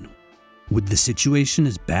clan. With the situation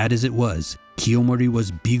as bad as it was, Kiyomori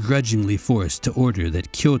was begrudgingly forced to order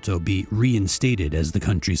that Kyoto be reinstated as the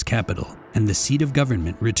country's capital, and the seat of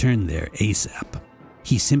government returned there ASAP.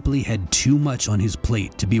 He simply had too much on his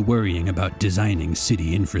plate to be worrying about designing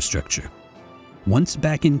city infrastructure. Once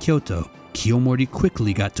back in Kyoto, Kiyomori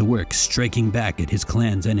quickly got to work striking back at his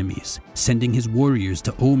clan's enemies, sending his warriors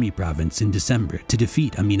to Omi province in December to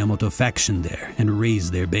defeat a Minamoto faction there and raise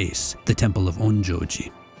their base, the Temple of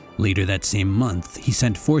Onjoji. Later that same month, he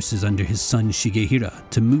sent forces under his son Shigehira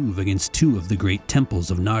to move against two of the great temples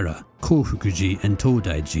of Nara, Kofukuji and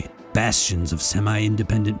Todaiji, bastions of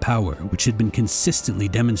semi-independent power which had been consistently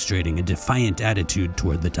demonstrating a defiant attitude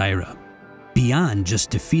toward the Taira. Beyond just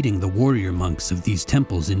defeating the warrior monks of these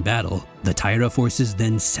temples in battle, the Taira forces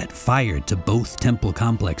then set fire to both temple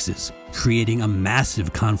complexes, creating a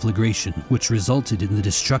massive conflagration which resulted in the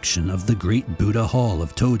destruction of the Great Buddha Hall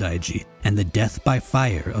of Todaiji and the death by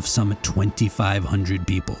fire of some 2,500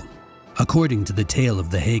 people. According to the tale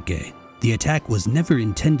of the Heike, the attack was never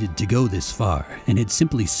intended to go this far and had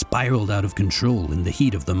simply spiraled out of control in the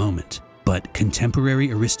heat of the moment. But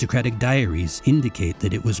contemporary aristocratic diaries indicate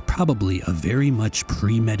that it was probably a very much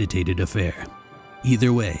premeditated affair.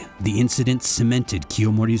 Either way, the incident cemented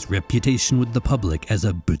Kiyomori's reputation with the public as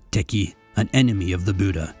a butteki, an enemy of the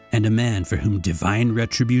Buddha, and a man for whom divine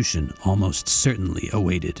retribution almost certainly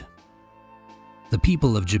awaited. The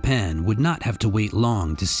people of Japan would not have to wait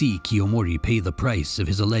long to see Kiyomori pay the price of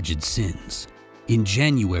his alleged sins. In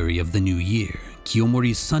January of the new year,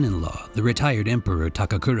 Kiyomori's son-in-law, the retired Emperor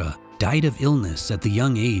Takakura, died of illness at the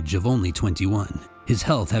young age of only 21, his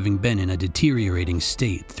health having been in a deteriorating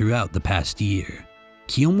state throughout the past year.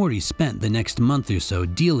 Kiyomori spent the next month or so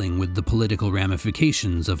dealing with the political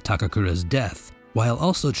ramifications of Takakura's death, while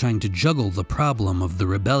also trying to juggle the problem of the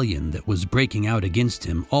rebellion that was breaking out against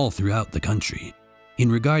him all throughout the country.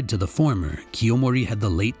 In regard to the former, Kiyomori had the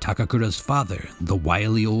late Takakura's father, the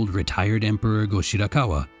wily old retired Emperor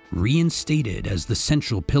Go-Shirakawa, reinstated as the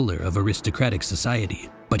central pillar of aristocratic society,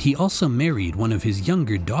 but he also married one of his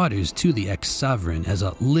younger daughters to the ex-sovereign as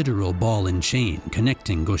a literal ball and chain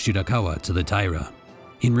connecting Go-Shirakawa to the Taira.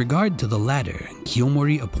 In regard to the latter,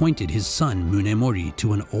 Kiyomori appointed his son Munemori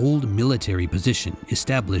to an old military position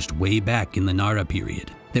established way back in the Nara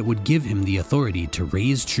period that would give him the authority to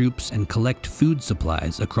raise troops and collect food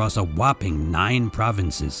supplies across a whopping 9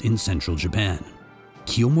 provinces in central Japan.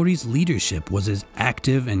 Kiyomori's leadership was as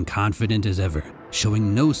active and confident as ever,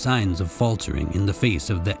 showing no signs of faltering in the face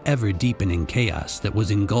of the ever-deepening chaos that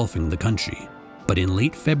was engulfing the country. But in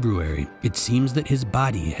late February, it seems that his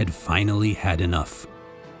body had finally had enough.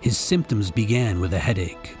 His symptoms began with a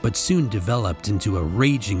headache, but soon developed into a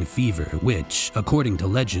raging fever which, according to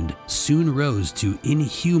legend, soon rose to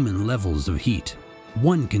inhuman levels of heat.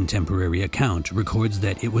 One contemporary account records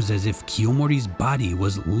that it was as if Kiyomori's body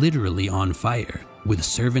was literally on fire, with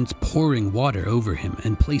servants pouring water over him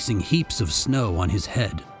and placing heaps of snow on his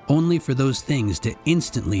head, only for those things to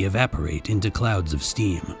instantly evaporate into clouds of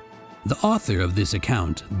steam. The author of this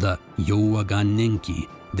account, the Yowagan Nenki,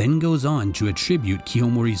 then goes on to attribute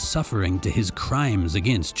Kiyomori's suffering to his crimes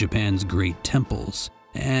against Japan's great temples,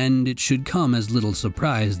 and it should come as little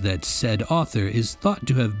surprise that said author is thought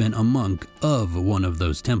to have been a monk of one of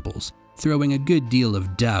those temples, throwing a good deal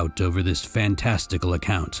of doubt over this fantastical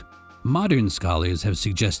account. Modern scholars have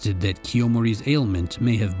suggested that Kiyomori's ailment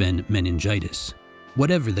may have been meningitis.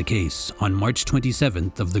 Whatever the case, on March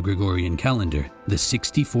 27th of the Gregorian calendar, the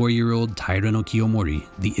 64-year-old Taira no Kiyomori,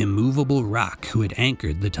 the immovable rock who had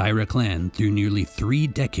anchored the Taira clan through nearly 3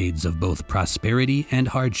 decades of both prosperity and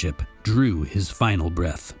hardship, drew his final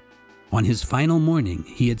breath. On his final morning,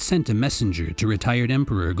 he had sent a messenger to retired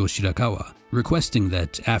Emperor Go-Shirakawa, requesting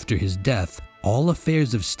that, after his death, all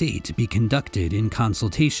affairs of state be conducted in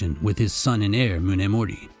consultation with his son and heir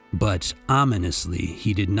Munemori. But ominously,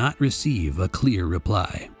 he did not receive a clear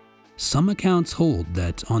reply. Some accounts hold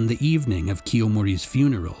that on the evening of Kiyomori's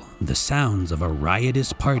funeral, the sounds of a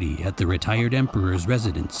riotous party at the retired emperor's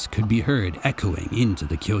residence could be heard echoing into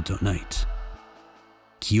the Kyoto night.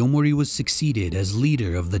 Kiyomori was succeeded as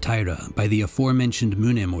leader of the Taira by the aforementioned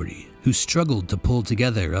Munemori, who struggled to pull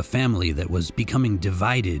together a family that was becoming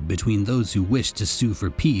divided between those who wished to sue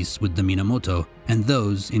for peace with the Minamoto and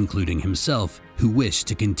those, including himself, who wished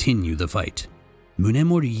to continue the fight.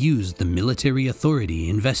 Munemori used the military authority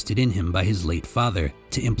invested in him by his late father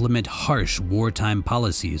to implement harsh wartime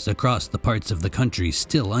policies across the parts of the country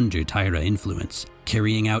still under Taira influence,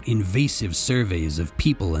 carrying out invasive surveys of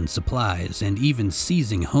people and supplies and even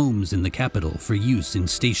seizing homes in the capital for use in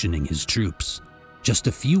stationing his troops. Just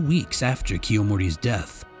a few weeks after Kiyomori's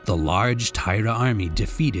death, the large Taira army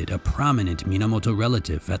defeated a prominent Minamoto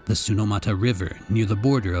relative at the Tsunomata River near the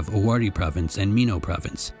border of Owari Province and Mino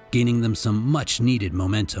Province, gaining them some much-needed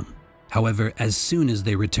momentum. However, as soon as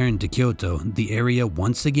they returned to Kyoto, the area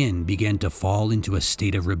once again began to fall into a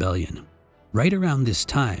state of rebellion. Right around this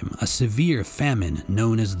time, a severe famine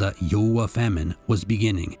known as the Yowa famine was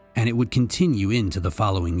beginning, and it would continue into the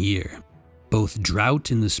following year. Both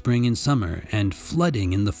drought in the spring and summer and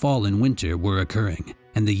flooding in the fall and winter were occurring,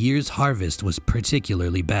 and the year's harvest was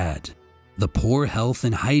particularly bad. The poor health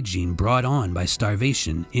and hygiene brought on by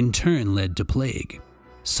starvation in turn led to plague.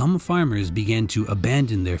 Some farmers began to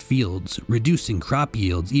abandon their fields, reducing crop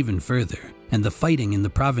yields even further, and the fighting in the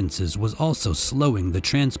provinces was also slowing the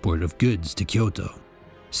transport of goods to Kyoto.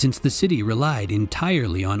 Since the city relied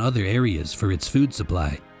entirely on other areas for its food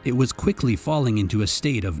supply, it was quickly falling into a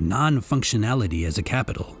state of non-functionality as a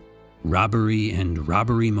capital. Robbery and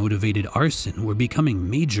robbery-motivated arson were becoming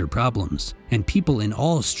major problems, and people in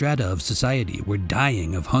all strata of society were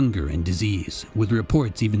dying of hunger and disease, with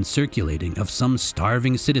reports even circulating of some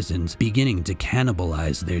starving citizens beginning to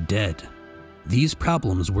cannibalize their dead. These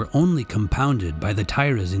problems were only compounded by the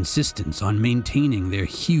Taira's insistence on maintaining their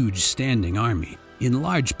huge standing army, in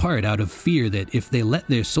large part out of fear that if they let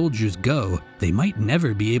their soldiers go, they might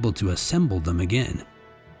never be able to assemble them again.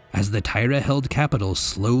 As the Taira-held capital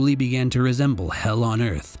slowly began to resemble hell on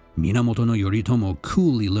earth, Minamoto no Yoritomo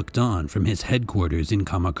coolly looked on from his headquarters in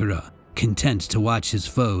Kamakura, content to watch his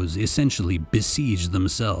foes essentially besiege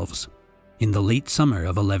themselves. In the late summer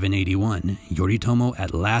of 1181, Yoritomo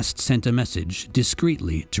at last sent a message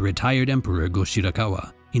discreetly to retired Emperor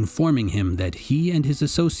Go-Shirakawa, informing him that he and his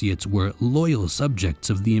associates were loyal subjects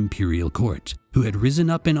of the imperial court, who had risen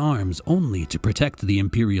up in arms only to protect the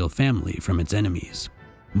imperial family from its enemies.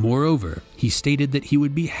 Moreover, he stated that he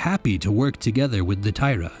would be happy to work together with the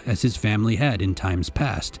Taira, as his family had in times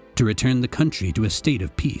past, to return the country to a state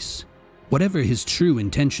of peace. Whatever his true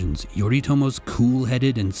intentions, Yoritomo's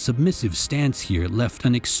cool-headed and submissive stance here left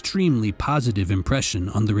an extremely positive impression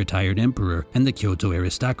on the retired emperor and the Kyoto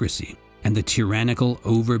aristocracy, and the tyrannical,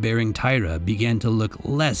 overbearing Taira began to look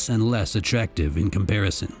less and less attractive in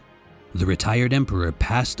comparison. The retired emperor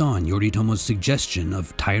passed on Yoritomo's suggestion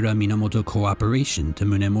of Taira Minamoto cooperation to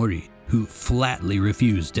Munemori, who flatly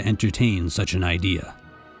refused to entertain such an idea.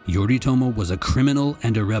 Yoritomo was a criminal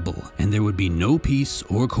and a rebel, and there would be no peace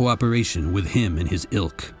or cooperation with him and his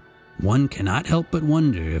ilk. One cannot help but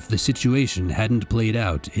wonder if the situation hadn't played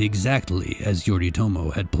out exactly as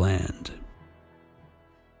Yoritomo had planned.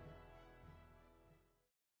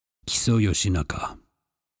 Kiso Yoshinaka.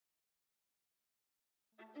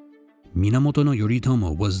 Minamoto no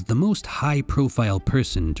Yoritomo was the most high-profile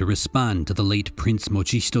person to respond to the late Prince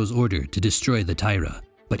Mochihito's order to destroy the Taira,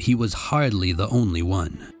 but he was hardly the only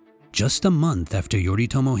one. Just a month after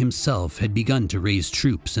Yoritomo himself had begun to raise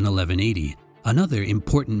troops in 1180, another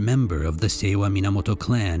important member of the Seiwa Minamoto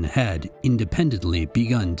clan had independently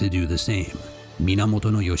begun to do the same.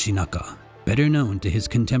 Minamoto no Yoshinaka, better known to his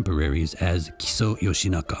contemporaries as Kiso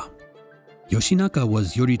Yoshinaka. Yoshinaka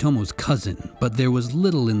was Yoritomo's cousin, but there was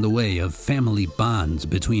little in the way of family bonds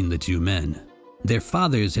between the two men. Their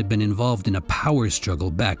fathers had been involved in a power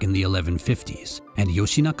struggle back in the 1150s, and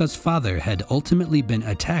Yoshinaka's father had ultimately been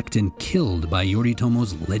attacked and killed by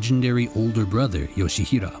Yoritomo's legendary older brother,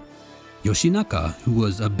 Yoshihira. Yoshinaka, who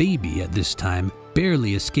was a baby at this time,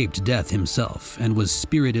 barely escaped death himself and was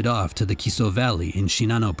spirited off to the Kiso Valley in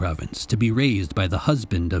Shinano province to be raised by the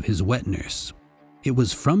husband of his wet nurse. It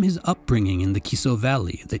was from his upbringing in the Kiso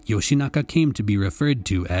Valley that Yoshinaka came to be referred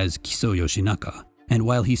to as Kiso Yoshinaka, and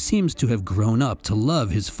while he seems to have grown up to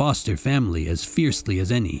love his foster family as fiercely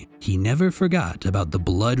as any, he never forgot about the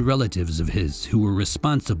blood relatives of his who were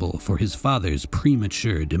responsible for his father's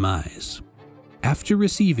premature demise. After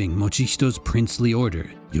receiving Mochihito's princely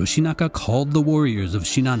order, Yoshinaka called the warriors of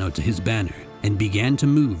Shinano to his banner and began to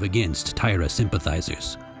move against Taira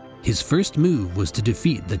sympathizers. His first move was to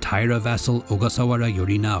defeat the Taira vassal Ogasawara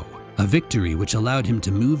Yorinao, a victory which allowed him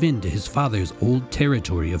to move into his father's old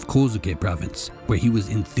territory of Kozuke province, where he was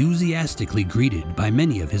enthusiastically greeted by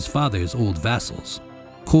many of his father's old vassals.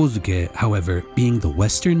 Kozuke, however, being the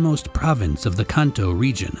westernmost province of the Kanto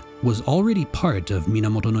region, was already part of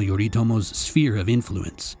Minamoto no Yoritomo's sphere of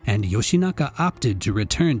influence, and Yoshinaka opted to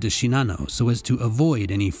return to Shinano so as to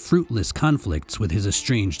avoid any fruitless conflicts with his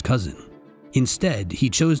estranged cousin. Instead, he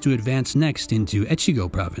chose to advance next into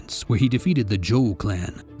Echigo province, where he defeated the Jou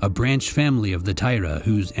clan, a branch family of the Taira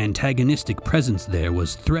whose antagonistic presence there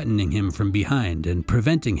was threatening him from behind and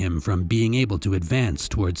preventing him from being able to advance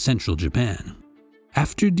towards central Japan.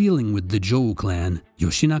 After dealing with the Jou clan,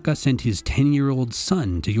 Yoshinaka sent his 10-year-old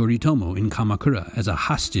son to Yoritomo in Kamakura as a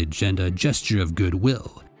hostage and a gesture of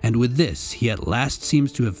goodwill, and with this he at last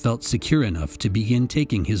seems to have felt secure enough to begin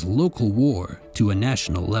taking his local war to a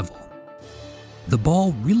national level. The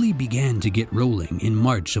ball really began to get rolling in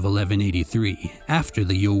March of 1183, after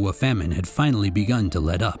the Yowa famine had finally begun to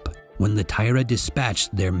let up, when the Taira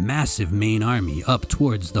dispatched their massive main army up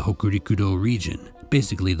towards the Hokurikudo region,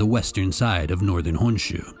 basically the western side of northern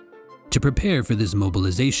Honshu. To prepare for this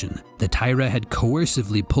mobilization, the Taira had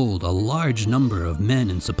coercively pulled a large number of men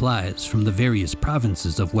and supplies from the various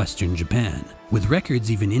provinces of western Japan, with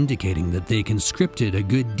records even indicating that they conscripted a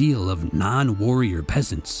good deal of non-warrior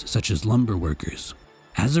peasants such as lumber workers.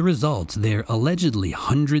 As a result, their allegedly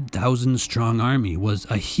 100,000-strong army was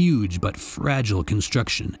a huge but fragile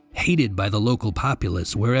construction, hated by the local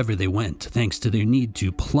populace wherever they went thanks to their need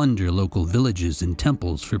to plunder local villages and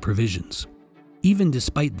temples for provisions. Even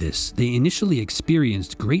despite this, they initially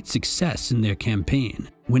experienced great success in their campaign,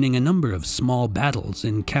 winning a number of small battles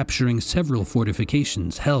and capturing several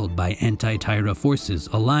fortifications held by anti-Taira forces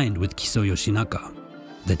aligned with Kiso Yoshinaka.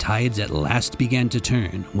 The tides at last began to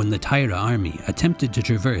turn when the Taira army attempted to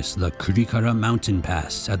traverse the Kurikara mountain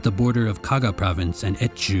pass at the border of Kaga province and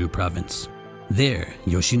Etchu province. There,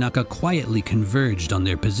 Yoshinaka quietly converged on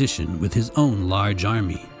their position with his own large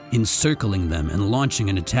army, encircling them and launching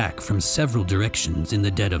an attack from several directions in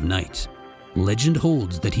the dead of night. Legend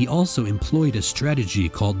holds that he also employed a strategy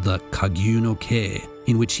called the Kagyu no Kei,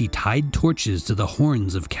 in which he tied torches to the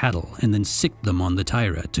horns of cattle and then sicked them on the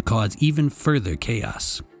Taira to cause even further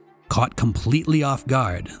chaos. Caught completely off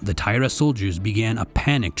guard, the Taira soldiers began a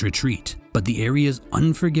panicked retreat, but the area's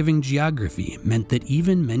unforgiving geography meant that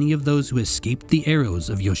even many of those who escaped the arrows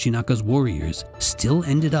of Yoshinaka's warriors still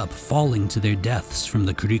ended up falling to their deaths from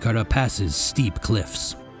the Kurikara Pass's steep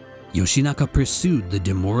cliffs. Yoshinaka pursued the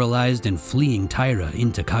demoralized and fleeing Taira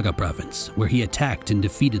into Kaga province, where he attacked and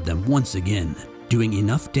defeated them once again, doing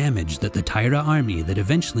enough damage that the Taira army that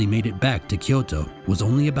eventually made it back to Kyoto was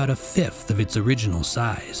only about a fifth of its original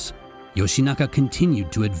size. Yoshinaka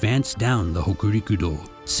continued to advance down the Hokurikudo,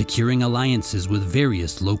 securing alliances with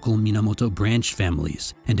various local Minamoto branch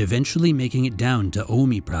families, and eventually making it down to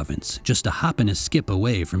Omi province, just a hop and a skip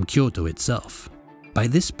away from Kyoto itself. By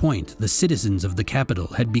this point, the citizens of the capital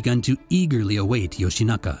had begun to eagerly await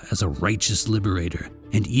Yoshinaka as a righteous liberator,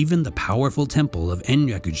 and even the powerful temple of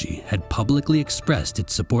Enryakuji had publicly expressed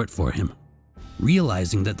its support for him.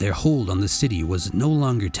 Realizing that their hold on the city was no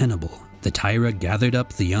longer tenable, the Taira gathered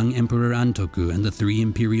up the young Emperor Antoku and the 3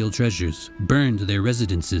 imperial treasures, burned their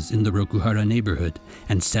residences in the Rokuhara neighborhood,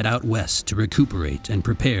 and set out west to recuperate and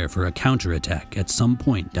prepare for a counterattack at some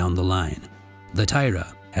point down the line. The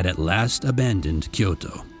Taira had at last abandoned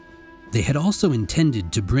Kyoto. They had also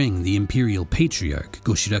intended to bring the imperial patriarch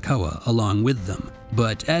Goshirakawa along with them,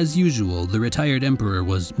 but as usual, the retired emperor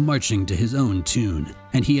was marching to his own tune,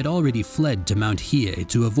 and he had already fled to Mount Hiei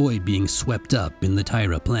to avoid being swept up in the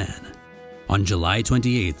Taira plan. On July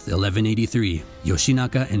 28, 1183,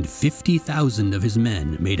 Yoshinaka and 50,000 of his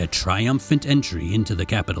men made a triumphant entry into the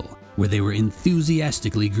capital, where they were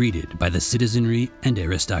enthusiastically greeted by the citizenry and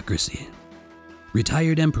aristocracy.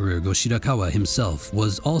 Retired Emperor Goshirakawa himself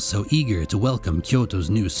was also eager to welcome Kyoto's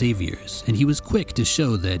new saviors, and he was quick to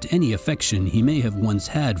show that any affection he may have once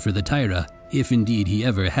had for the Taira, if indeed he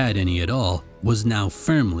ever had any at all, was now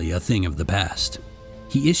firmly a thing of the past.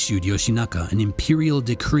 He issued Yoshinaka an imperial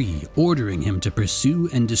decree ordering him to pursue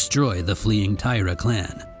and destroy the fleeing Taira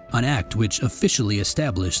clan, an act which officially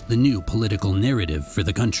established the new political narrative for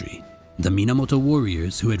the country. The Minamoto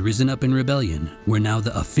warriors who had risen up in rebellion were now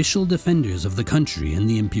the official defenders of the country in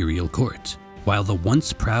the imperial court, while the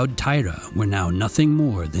once proud Taira were now nothing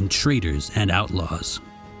more than traitors and outlaws.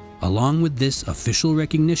 Along with this official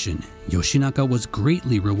recognition, Yoshinaka was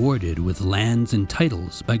greatly rewarded with lands and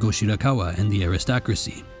titles by Goshirakawa and the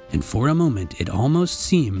aristocracy, and for a moment it almost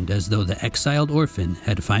seemed as though the exiled orphan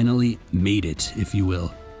had finally made it, if you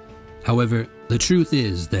will. However, the truth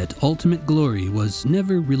is that ultimate glory was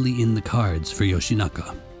never really in the cards for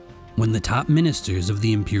Yoshinaka. When the top ministers of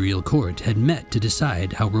the imperial court had met to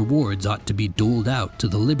decide how rewards ought to be doled out to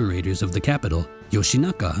the liberators of the capital,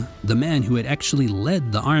 Yoshinaka, the man who had actually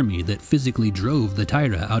led the army that physically drove the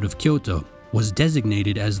Taira out of Kyoto, was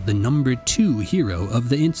designated as the number 2 hero of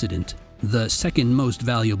the incident, the second most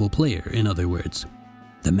valuable player, in other words.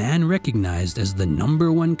 The man recognized as the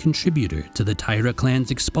number 1 contributor to the Taira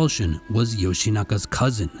clan's expulsion was Yoshinaka's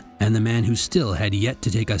cousin, and the man who still had yet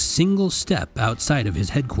to take a single step outside of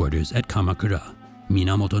his headquarters at Kamakura,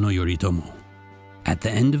 Minamoto no Yoritomo. At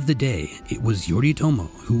the end of the day, it was Yoritomo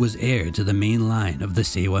who was heir to the main line of the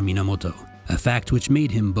Seiwa Minamoto, a fact which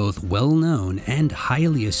made him both well-known and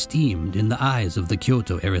highly esteemed in the eyes of the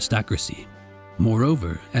Kyoto aristocracy.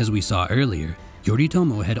 Moreover, as we saw earlier,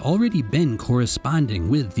 Yoritomo had already been corresponding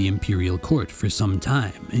with the imperial court for some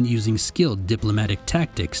time and using skilled diplomatic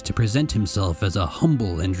tactics to present himself as a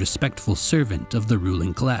humble and respectful servant of the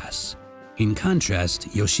ruling class. In contrast,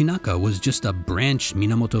 Yoshinaka was just a branch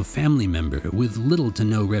Minamoto family member with little to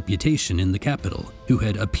no reputation in the capital, who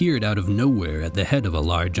had appeared out of nowhere at the head of a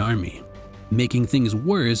large army. Making things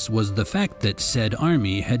worse was the fact that said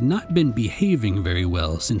army had not been behaving very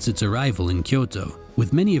well since its arrival in Kyoto,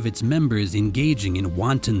 with many of its members engaging in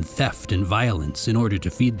wanton theft and violence in order to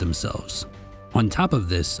feed themselves. On top of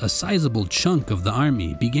this, a sizable chunk of the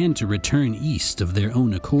army began to return east of their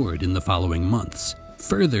own accord in the following months,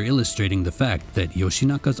 further illustrating the fact that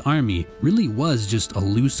Yoshinaka's army really was just a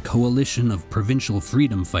loose coalition of provincial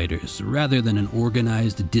freedom fighters rather than an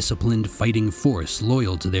organized, disciplined fighting force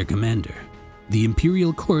loyal to their commander. The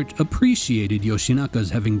imperial court appreciated Yoshinaka's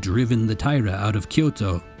having driven the Taira out of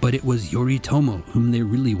Kyoto, but it was Yoritomo whom they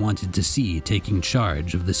really wanted to see taking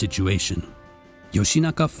charge of the situation.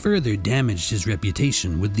 Yoshinaka further damaged his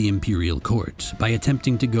reputation with the imperial court by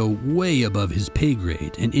attempting to go way above his pay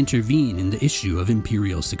grade and intervene in the issue of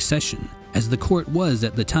imperial succession, as the court was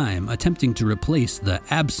at the time attempting to replace the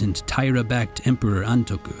absent Taira-backed Emperor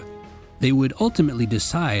Antoku. They would ultimately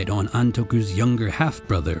decide on Antoku's younger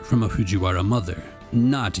half-brother from a Fujiwara mother,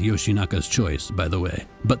 not Yoshinaka's choice, by the way.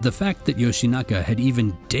 But the fact that Yoshinaka had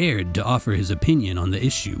even dared to offer his opinion on the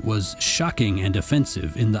issue was shocking and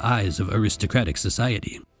offensive in the eyes of aristocratic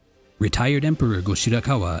society. Retired Emperor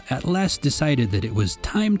Go-Shirakawa at last decided that it was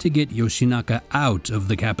time to get Yoshinaka out of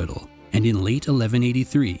the capital, and in late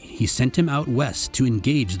 1183 he sent him out west to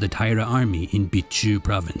engage the Taira army in Bichu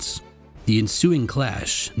province. The ensuing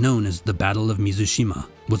clash, known as the Battle of Mizushima,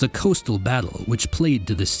 was a coastal battle which played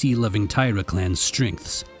to the sea-loving Taira clan's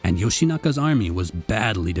strengths, and Yoshinaka's army was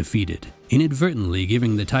badly defeated, inadvertently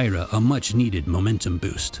giving the Taira a much-needed momentum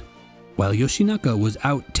boost. While Yoshinaka was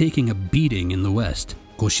out taking a beating in the west,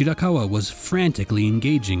 Go-Shirakawa was frantically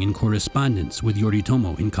engaging in correspondence with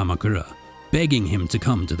Yoritomo in Kamakura, begging him to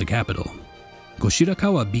come to the capital.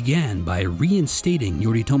 Go-Shirakawa began by reinstating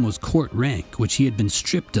Yoritomo's court rank, which he had been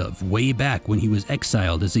stripped of way back when he was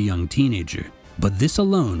exiled as a young teenager. But this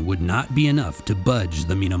alone would not be enough to budge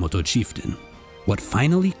the Minamoto chieftain. What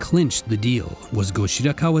finally clinched the deal was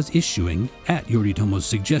Go-Shirakawa's issuing, at Yoritomo's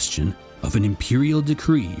suggestion, of an imperial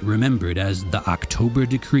decree remembered as the October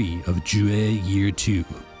Decree of Jue Year 2.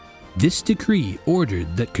 This decree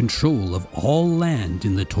ordered that control of all land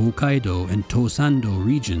in the Tokaido and Tosando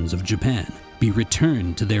regions of Japan be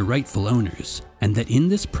returned to their rightful owners, and that in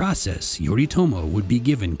this process Yoritomo would be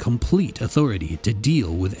given complete authority to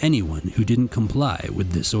deal with anyone who didn't comply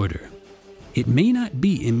with this order. It may not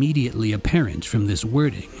be immediately apparent from this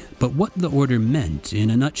wording, but what the order meant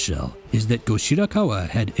in a nutshell is that Go-Shirakawa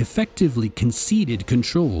had effectively conceded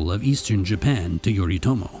control of eastern Japan to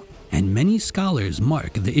Yoritomo, and many scholars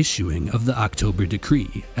mark the issuing of the October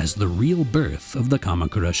Decree as the real birth of the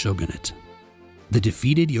Kamakura shogunate. The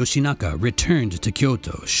defeated Yoshinaka returned to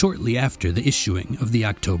Kyoto shortly after the issuing of the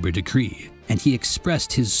October Decree, and he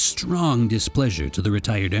expressed his strong displeasure to the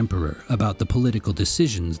retired emperor about the political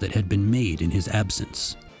decisions that had been made in his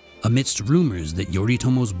absence. Amidst rumors that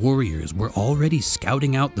Yoritomo's warriors were already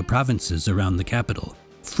scouting out the provinces around the capital,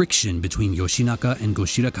 friction between Yoshinaka and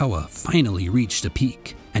Go-Shirakawa finally reached a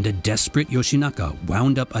peak, and a desperate Yoshinaka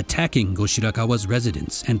wound up attacking Go-Shirakawa's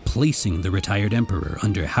residence and placing the retired emperor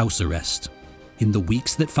under house arrest. In the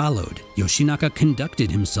weeks that followed, Yoshinaka conducted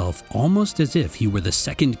himself almost as if he were the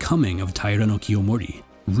second coming of Taira no Kiyomori,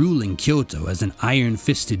 ruling Kyoto as an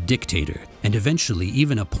iron-fisted dictator, and eventually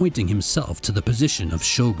even appointing himself to the position of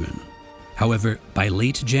shogun. However, by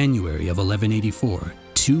late January of 1184,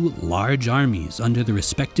 two large armies under the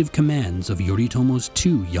respective commands of Yoritomo's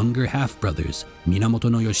two younger half-brothers, Minamoto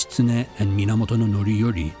no Yoshitsune and Minamoto no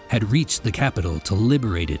Noriyori, had reached the capital to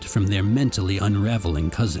liberate it from their mentally unraveling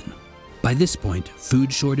cousin. By this point,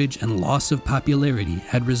 food shortage and loss of popularity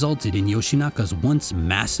had resulted in Yoshinaka's once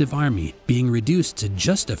massive army being reduced to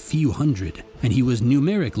just a few hundred, and he was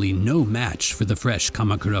numerically no match for the fresh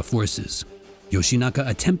Kamakura forces. Yoshinaka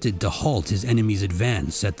attempted to halt his enemy's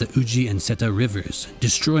advance at the Uji and Seta rivers,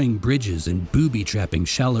 destroying bridges and booby-trapping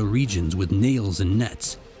shallow regions with nails and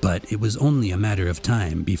nets, but it was only a matter of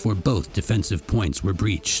time before both defensive points were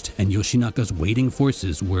breached and Yoshinaka's waiting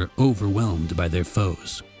forces were overwhelmed by their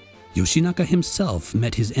foes. Yoshinaka himself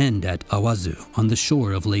met his end at Awazu on the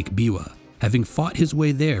shore of Lake Biwa, having fought his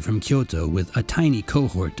way there from Kyoto with a tiny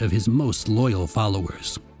cohort of his most loyal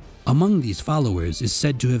followers. Among these followers is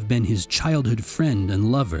said to have been his childhood friend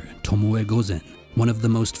and lover, Tomoe Gozen, one of the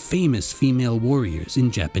most famous female warriors in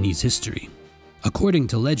Japanese history. According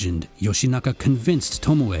to legend, Yoshinaka convinced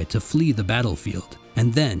Tomoe to flee the battlefield,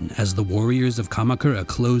 and then, as the warriors of Kamakura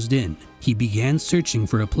closed in, he began searching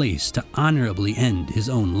for a place to honorably end his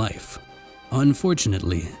own life.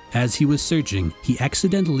 Unfortunately, as he was searching, he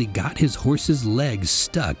accidentally got his horse's leg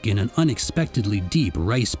stuck in an unexpectedly deep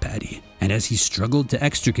rice paddy, and as he struggled to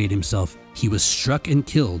extricate himself, he was struck and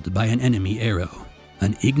killed by an enemy arrow.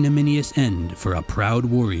 an ignominious end for a proud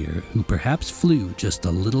warrior who perhaps flew just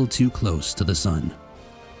a little too close to the sun.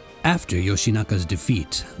 After Yoshinaka's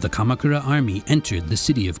defeat, the Kamakura army entered the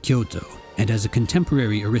city of Kyoto, and as a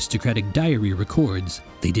contemporary aristocratic diary records,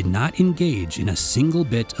 they did not engage in a single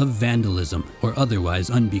bit of vandalism or otherwise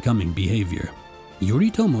unbecoming behavior.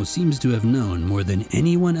 Yoritomo seems to have known more than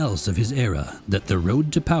anyone else of his era that the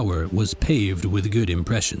road to power was paved with good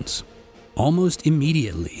impressions. Almost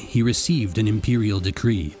immediately, he received an imperial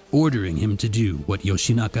decree ordering him to do what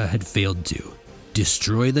Yoshinaka had failed to: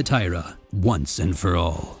 destroy the Taira once and for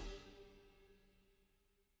all.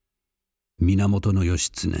 Minamoto no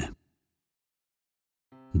Yoshitsune.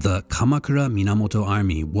 The Kamakura Minamoto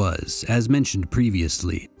army was, as mentioned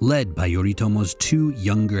previously, led by Yoritomo's two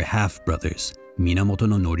younger half-brothers, Minamoto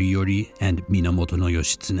no Noriyori and Minamoto no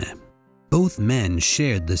Yoshitsune. Both men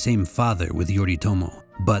shared the same father with Yoritomo,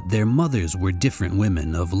 but their mothers were different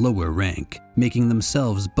women of lower rank, making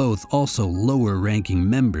themselves both also lower-ranking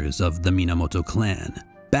members of the Minamoto clan.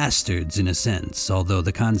 Bastards in a sense, although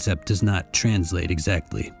the concept does not translate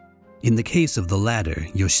exactly. In the case of the latter,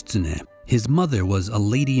 Yoshitsune, his mother was a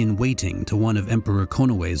lady-in-waiting to one of Emperor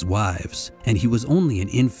Konoe's wives, and he was only an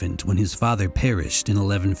infant when his father perished in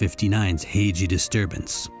 1159's Heiji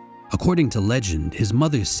disturbance. According to legend, his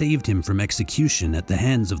mother saved him from execution at the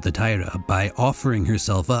hands of the Taira by offering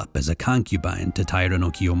herself up as a concubine to Taira no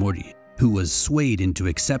Kiyomori, who was swayed into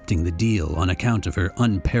accepting the deal on account of her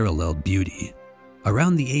unparalleled beauty.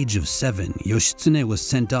 Around the age of 7, Yoshitsune was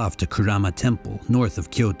sent off to Kurama Temple, north of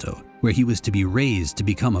Kyoto, where he was to be raised to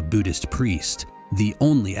become a Buddhist priest, the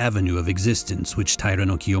only avenue of existence which Taira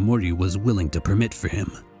no Kiyomori was willing to permit for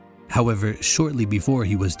him. However, shortly before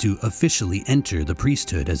he was to officially enter the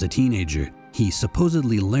priesthood as a teenager, he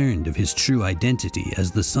supposedly learned of his true identity as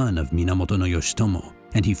the son of Minamoto no Yoshitomo,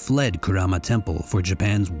 and he fled Kurama Temple for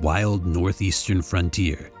Japan's wild northeastern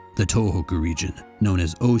frontier, the Tohoku region, known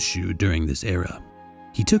as Oshu during this era.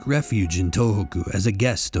 He took refuge in Tohoku as a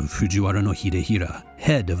guest of Fujiwara no Hidehira,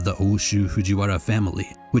 head of the Oshu Fujiwara family,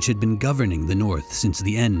 which had been governing the north since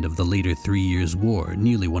the end of the later 3 Years' War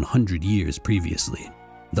nearly 100 years previously.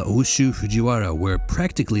 The Oshu Fujiwara were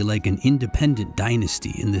practically like an independent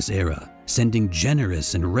dynasty in this era, sending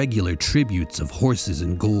generous and regular tributes of horses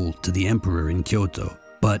and gold to the emperor in Kyoto,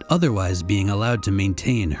 but otherwise being allowed to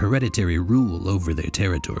maintain hereditary rule over their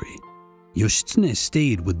territory. Yoshitsune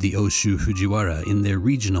stayed with the Oshu Fujiwara in their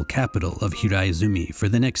regional capital of Hiraizumi for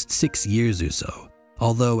the next 6 years or so,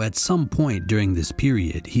 although at some point during this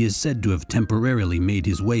period he is said to have temporarily made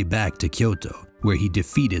his way back to Kyoto, where he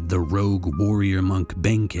defeated the rogue warrior monk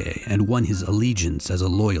Benkei and won his allegiance as a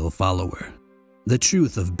loyal follower. The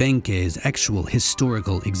truth of Benkei's actual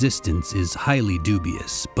historical existence is highly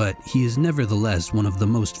dubious, but he is nevertheless one of the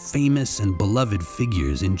most famous and beloved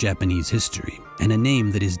figures in Japanese history, and a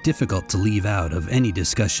name that is difficult to leave out of any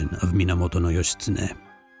discussion of Minamoto no Yoshitsune.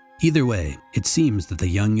 Either way, it seems that the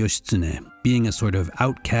young Yoshitsune, being a sort of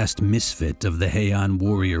outcast misfit of the Heian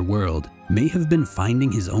warrior world, may have been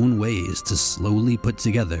finding his own ways to slowly put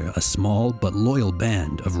together a small but loyal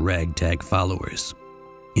band of ragtag followers.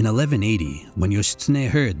 In 1180, when Yoshitsune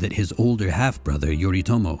heard that his older half-brother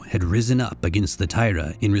Yoritomo had risen up against the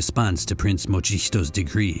Taira in response to Prince Mochihito's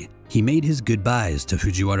decree, he made his goodbyes to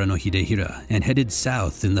Fujiwara no Hidehira and headed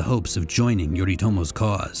south in the hopes of joining Yoritomo's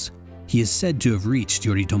cause. He is said to have reached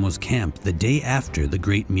Yoritomo's camp the day after the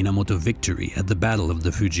great Minamoto victory at the Battle of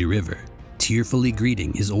the Fuji River, tearfully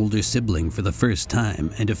greeting his older sibling for the first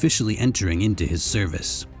time and officially entering into his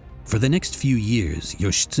service. For the next few years,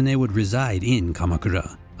 Yoshitsune would reside in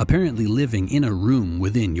Kamakura, apparently living in a room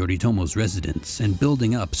within Yoritomo's residence and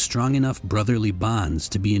building up strong enough brotherly bonds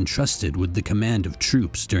to be entrusted with the command of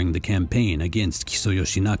troops during the campaign against Kiso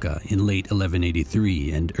Yoshinaka in late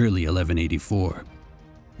 1183 and early 1184.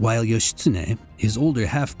 While Yoshitsune, his older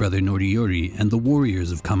half-brother Noriyori, and the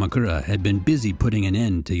warriors of Kamakura had been busy putting an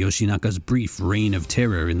end to Yoshinaka's brief reign of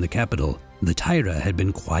terror in the capital, the Taira had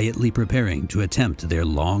been quietly preparing to attempt their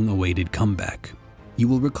long-awaited comeback. You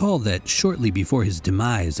will recall that shortly before his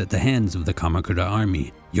demise at the hands of the Kamakura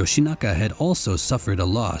army, Yoshinaka had also suffered a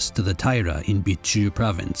loss to the Taira in Bichu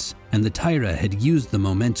province, and the Taira had used the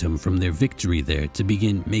momentum from their victory there to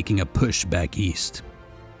begin making a push back east.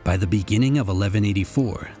 By the beginning of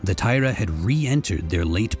 1184, the Taira had re-entered their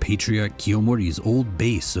late patriarch Kiyomori's old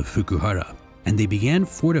base of Fukuhara, and they began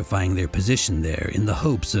fortifying their position there in the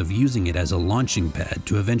hopes of using it as a launching pad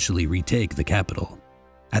to eventually retake the capital.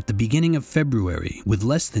 At the beginning of February, with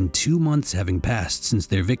less than 2 months having passed since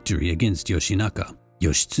their victory against Yoshinaka,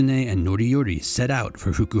 Yoshitsune and Noriyori set out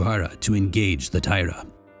for Fukuhara to engage the Taira.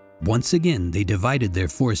 Once again, they divided their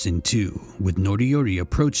force in two, with Noriyori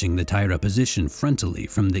approaching the Taira position frontally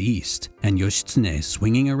from the east, and Yoshitsune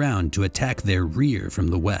swinging around to attack their rear from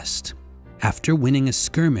the west. After winning a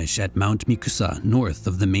skirmish at Mount Mikusa north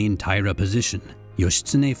of the main Taira position,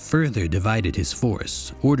 Yoshitsune further divided his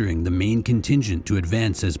force, ordering the main contingent to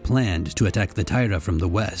advance as planned to attack the Taira from the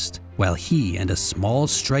west, while he and a small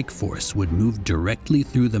strike force would move directly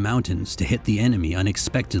through the mountains to hit the enemy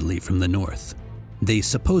unexpectedly from the north. They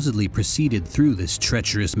supposedly proceeded through this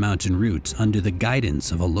treacherous mountain route under the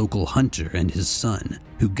guidance of a local hunter and his son,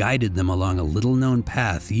 who guided them along a little-known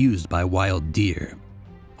path used by wild deer.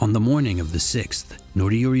 On the morning of the 6th,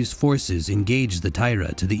 Noriyori's forces engaged the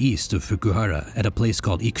Taira to the east of Fukuhara at a place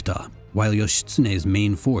called Ikuta, while Yoshitsune's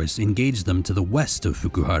main force engaged them to the west of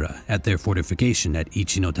Fukuhara at their fortification at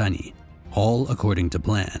Ichinotani, all according to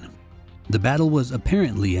plan. The battle was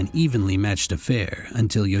apparently an evenly matched affair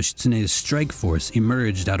until Yoshitsune's strike force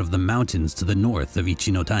emerged out of the mountains to the north of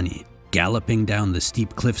Ichinotani, galloping down the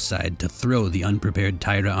steep cliffside to throw the unprepared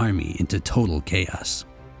Taira army into total chaos.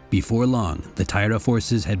 Before long, the Taira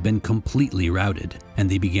forces had been completely routed, and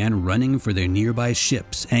they began running for their nearby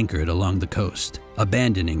ships anchored along the coast,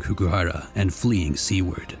 abandoning Fukuhara and fleeing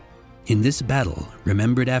seaward. In this battle,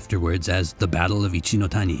 remembered afterwards as the Battle of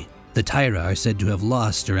Ichinotani, the Taira are said to have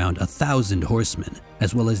lost around 1,000 horsemen,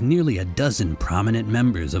 as well as nearly a dozen prominent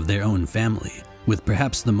members of their own family, with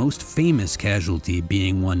perhaps the most famous casualty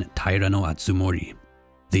being one Taira no Atsumori.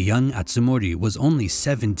 The young Atsumori was only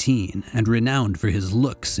 17 and renowned for his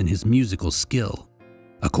looks and his musical skill.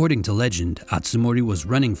 According to legend, Atsumori was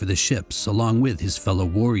running for the ships along with his fellow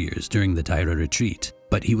warriors during the Taira retreat,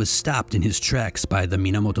 but he was stopped in his tracks by the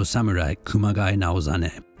Minamoto samurai Kumagai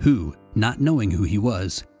Naozane, who, not knowing who he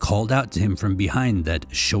was, called out to him from behind that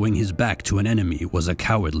showing his back to an enemy was a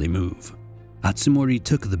cowardly move. Atsumori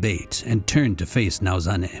took the bait and turned to face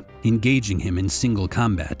Naozane, engaging him in single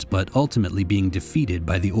combat but ultimately being defeated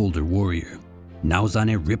by the older warrior.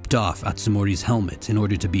 Naozane ripped off Atsumori's helmet in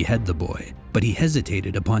order to behead the boy, but he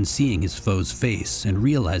hesitated upon seeing his foe's face and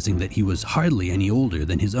realizing that he was hardly any older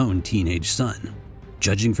than his own teenage son.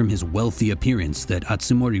 Judging from his wealthy appearance that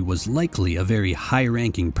Atsumori was likely a very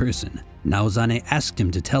high-ranking person, Naozane asked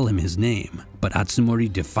him to tell him his name, but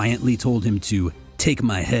Atsumori defiantly told him to "Take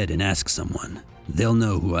my head and ask someone. They'll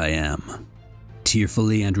know who I am."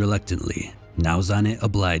 Tearfully and reluctantly, Naozane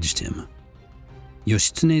obliged him.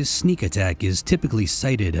 Yoshitsune's sneak attack is typically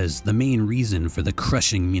cited as the main reason for the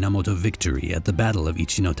crushing Minamoto victory at the Battle of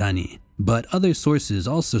Ichinotani, but other sources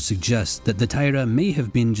also suggest that the Taira may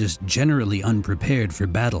have been just generally unprepared for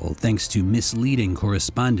battle thanks to misleading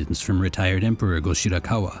correspondence from retired Emperor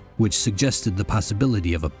Go-Shirakawa, which suggested the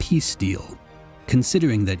possibility of a peace deal.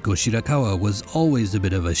 Considering that Go-Shirakawa was always a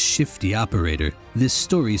bit of a shifty operator, this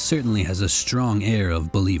story certainly has a strong air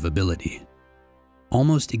of believability.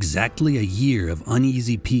 Almost exactly a year of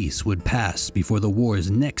uneasy peace would pass before the war's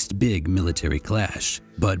next big military clash,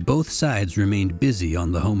 but both sides remained busy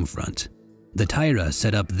on the home front. The Taira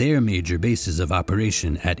set up their major bases of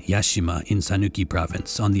operation at Yashima in Sanuki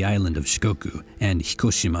province on the island of Shikoku and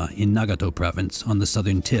Hikoshima in Nagato province on the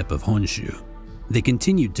southern tip of Honshu. They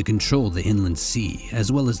continued to control the inland sea,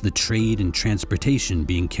 as well as the trade and transportation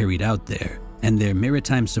being carried out there, and their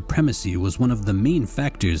maritime supremacy was one of the main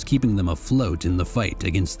factors keeping them afloat in the fight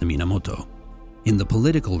against the Minamoto. In the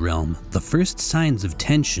political realm, the first signs of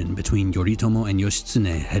tension between Yoritomo and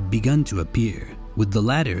Yoshitsune had begun to appear, with the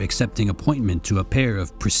latter accepting appointment to a pair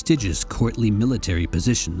of prestigious courtly military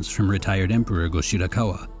positions from retired Emperor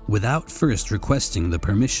Go-Shirakawa, without first requesting the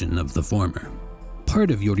permission of the former.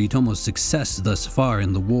 Part of Yoritomo's success thus far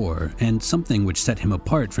in the war, and something which set him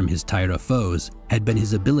apart from his Taira foes, had been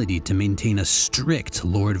his ability to maintain a strict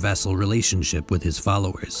lord-vassal relationship with his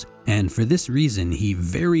followers, and for this reason he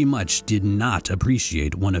very much did not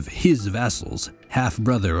appreciate one of his vassals,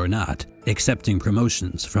 half-brother or not, accepting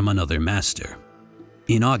promotions from another master.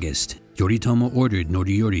 In August, Yoritomo ordered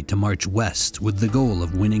Noriyori to march west with the goal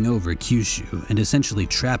of winning over Kyushu and essentially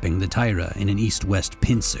trapping the Taira in an east-west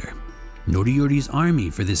pincer. Noriyori's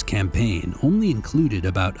army for this campaign only included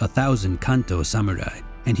about 1,000 Kanto samurai,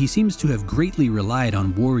 and he seems to have greatly relied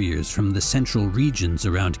on warriors from the central regions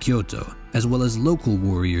around Kyoto, as well as local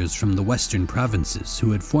warriors from the western provinces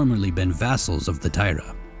who had formerly been vassals of the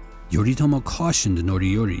Taira. Yoritomo cautioned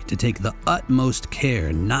Noriyori to take the utmost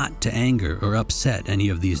care not to anger or upset any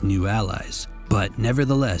of these new allies, but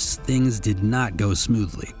nevertheless things did not go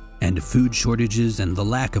smoothly, and food shortages and the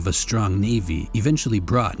lack of a strong navy eventually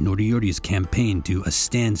brought Noriyori's campaign to a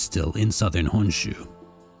standstill in southern Honshu.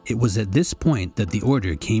 It was at this point that the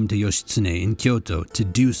order came to Yoshitsune in Kyoto to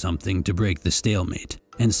do something to break the stalemate,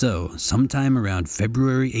 And so, sometime around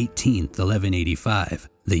February 18th, 1185,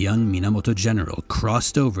 the young Minamoto general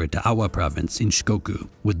crossed over to Awa province in Shikoku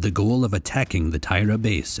with the goal of attacking the Taira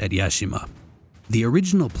base at Yashima. The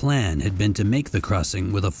original plan had been to make the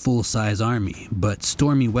crossing with a full-size army, but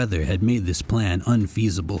stormy weather had made this plan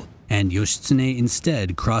unfeasible, and Yoshitsune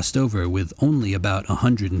instead crossed over with only about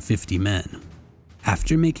 150 men.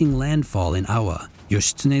 After making landfall in Awa,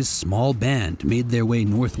 Yoshitsune's small band made their way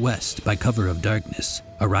northwest by cover of darkness,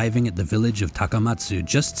 arriving at the village of Takamatsu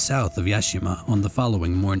just south of Yashima on the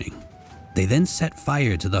following morning. They then set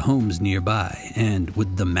fire to the homes nearby, and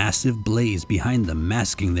with the massive blaze behind them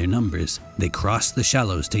masking their numbers, they crossed the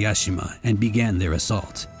shallows to Yashima and began their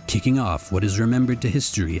assault, kicking off what is remembered to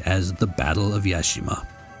history as the Battle of Yashima.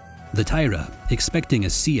 The Taira, expecting a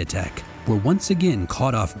sea attack, were once again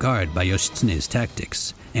caught off guard by Yoshitsune's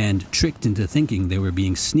tactics, and tricked into thinking they were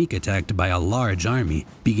being sneak attacked by a large army,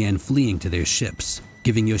 began fleeing to their ships,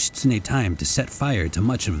 giving Yoshitsune time to set fire to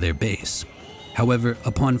much of their base. However,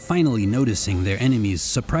 upon finally noticing their enemies'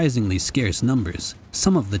 surprisingly scarce numbers,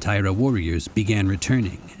 some of the Taira warriors began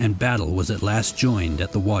returning, and battle was at last joined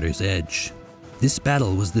at the water's edge. This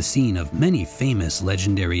battle was the scene of many famous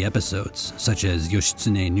legendary episodes, such as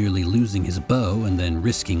Yoshitsune nearly losing his bow and then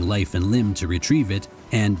risking life and limb to retrieve it,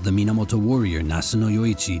 and the Minamoto warrior Nasuno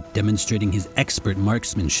Yoichi demonstrating his expert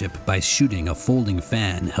marksmanship by shooting a folding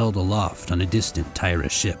fan held aloft on a distant Taira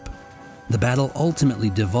ship. The battle ultimately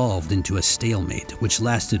devolved into a stalemate, which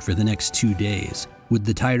lasted for the next 2 days, with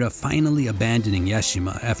the Taira finally abandoning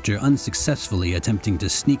Yashima after unsuccessfully attempting to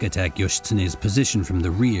sneak attack Yoshitsune's position from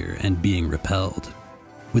the rear and being repelled.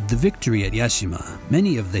 With the victory at Yashima,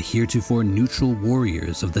 many of the heretofore neutral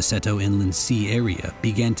warriors of the Seto Inland Sea area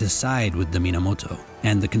began to side with the Minamoto,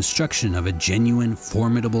 and the construction of a genuine,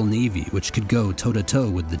 formidable navy which could go toe-to-toe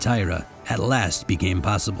with the Taira at last became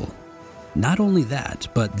possible. Not only that,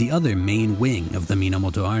 but the other main wing of the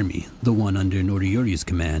Minamoto army, the one under Noriyori's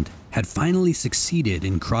command, had finally succeeded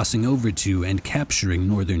in crossing over to and capturing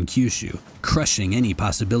northern Kyushu, crushing any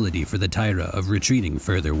possibility for the Taira of retreating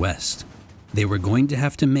further west. They were going to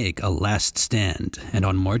have to make a last stand, and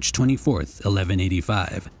on March 24th,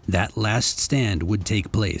 1185, that last stand would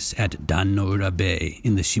take place at Dan-no-ura Bay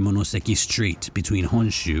in the Shimonoseki Strait between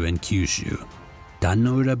Honshu and Kyushu.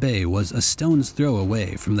 Dan-no-ura Bay was a stone's throw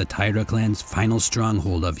away from the Taira clan's final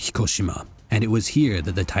stronghold of Hikoshima, and it was here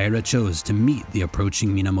that the Taira chose to meet the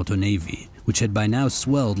approaching Minamoto navy, which had by now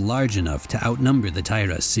swelled large enough to outnumber the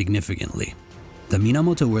Taira significantly. The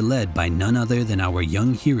Minamoto were led by none other than our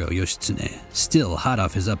young hero Yoshitsune, still hot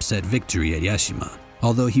off his upset victory at Yashima,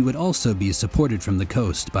 although he would also be supported from the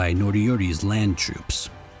coast by Noriyori's land troops.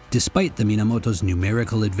 Despite the Minamoto's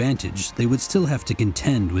numerical advantage, they would still have to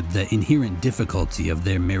contend with the inherent difficulty of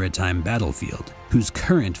their maritime battlefield, whose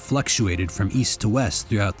current fluctuated from east to west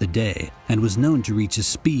throughout the day and was known to reach a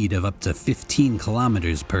speed of up to 15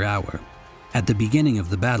 kilometers per hour. At the beginning of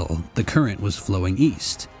the battle, the current was flowing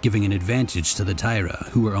east, giving an advantage to the Taira,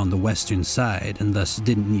 who were on the western side and thus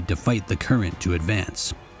didn't need to fight the current to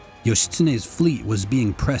advance. Yoshitsune's fleet was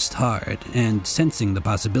being pressed hard, and sensing the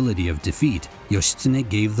possibility of defeat, Yoshitsune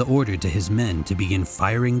gave the order to his men to begin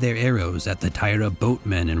firing their arrows at the Taira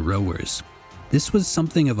boatmen and rowers. This was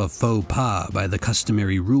something of a faux pas by the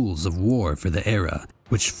customary rules of war for the era,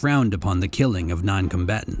 which frowned upon the killing of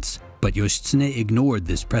non-combatants, but Yoshitsune ignored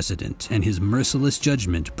this precedent, and his merciless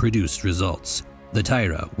judgment produced results. The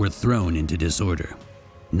Taira were thrown into disorder.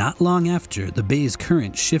 Not long after, the bay's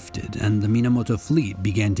current shifted and the Minamoto fleet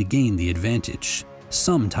began to gain the advantage.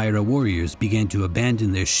 Some Taira warriors began to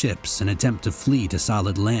abandon their ships and attempt to flee to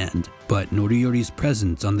solid land, but Noriyori's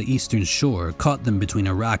presence on the eastern shore caught them between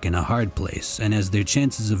a rock and a hard place, and as their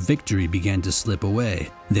chances of victory began to slip away,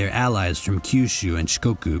 their allies from Kyushu and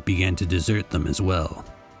Shikoku began to desert them as well.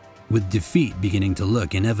 With defeat beginning to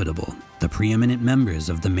look inevitable, the preeminent members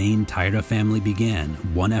of the main Taira family began,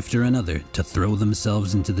 one after another, to throw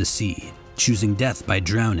themselves into the sea, choosing death by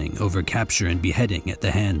drowning over capture and beheading at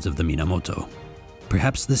the hands of the Minamoto.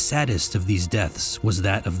 Perhaps the saddest of these deaths was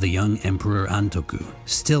that of the young Emperor Antoku,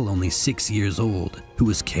 still only 6 years old, who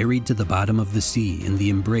was carried to the bottom of the sea in the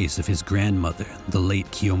embrace of his grandmother, the late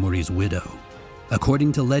Kiyomori's widow.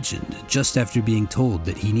 According to legend, just after being told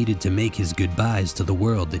that he needed to make his goodbyes to the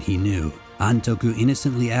world that he knew, Antoku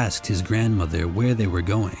innocently asked his grandmother where they were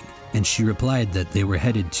going, and she replied that they were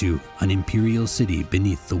headed to an imperial city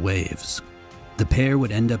beneath the waves. The pair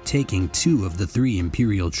would end up taking 2 of the 3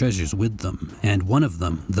 imperial treasures with them, and one of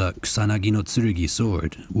them, the Kusanagi no Tsurugi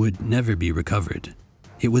sword, would never be recovered.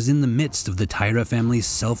 It was in the midst of the Taira family's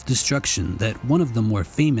self-destruction that one of the more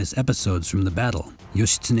famous episodes from the battle,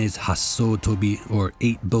 Yoshitsune's Hasso Tobi, or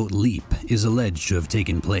 8-boat leap, is alleged to have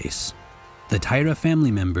taken place. The Taira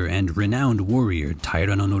family member and renowned warrior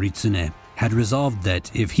Taira no Noritsune had resolved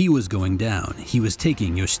that if he was going down, he was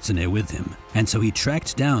taking Yoshitsune with him, and so he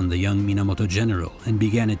tracked down the young Minamoto general and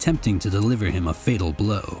began attempting to deliver him a fatal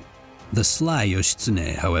blow. The sly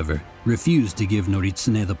Yoshitsune, however, refused to give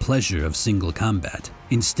Noritsune the pleasure of single combat,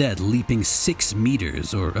 instead leaping 6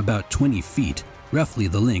 meters or about 20 feet, roughly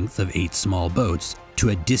the length of 8 small boats, to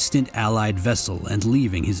a distant allied vessel and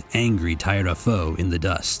leaving his angry Taira foe in the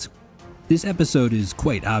dust. This episode is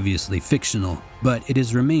quite obviously fictional, but it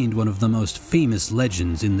has remained one of the most famous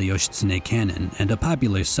legends in the Yoshitsune canon and a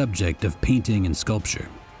popular subject of painting and sculpture.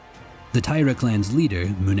 The Taira clan's leader,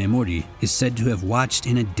 Munemori, is said to have watched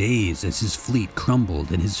in a daze as his fleet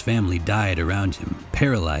crumbled and his family died around him,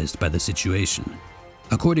 paralyzed by the situation.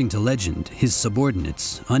 According to legend, his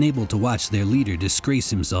subordinates, unable to watch their leader disgrace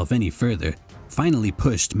himself any further, finally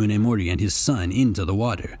pushed Munemori and his son into the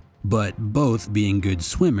water. But both being good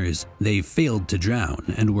swimmers, they failed to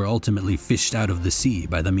drown and were ultimately fished out of the sea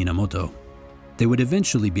by the Minamoto. They would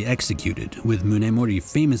eventually be executed, with Munemori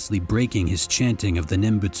famously breaking his chanting of the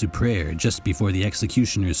Nembutsu prayer just before the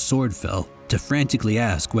executioner's sword fell, to frantically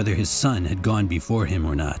ask whether his son had gone before him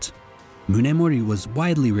or not. Munemori was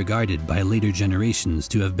widely regarded by later generations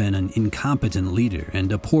to have been an incompetent leader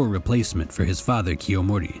and a poor replacement for his father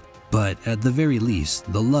Kiyomori, but at the very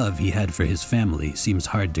least, the love he had for his family seems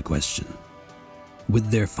hard to question. With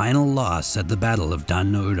their final loss at the Battle of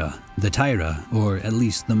Dan no Ura, the Taira, or at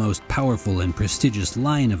least the most powerful and prestigious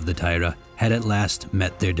line of the Taira, had at last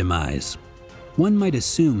met their demise. One might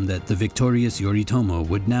assume that the victorious Yoritomo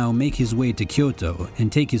would now make his way to Kyoto and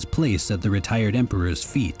take his place at the retired emperor's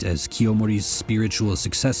feet as Kiyomori's spiritual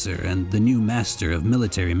successor and the new master of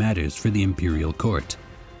military matters for the imperial court.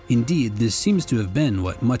 Indeed, this seems to have been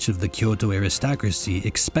what much of the Kyoto aristocracy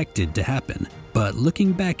expected to happen, but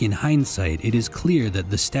looking back in hindsight, it is clear that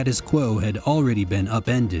the status quo had already been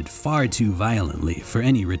upended far too violently for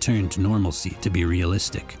any return to normalcy to be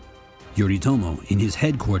realistic. Yoritomo, in his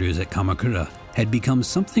headquarters at Kamakura, had become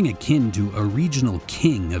something akin to a regional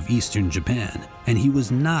king of eastern Japan, and he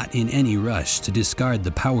was not in any rush to discard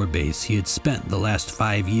the power base he had spent the last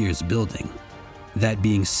 5 years building. That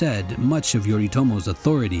being said, much of Yoritomo's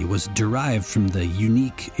authority was derived from the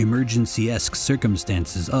unique, emergency-esque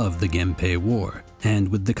circumstances of the Genpei War, and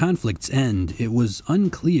with the conflict's end, it was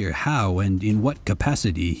unclear how and in what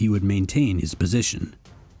capacity he would maintain his position.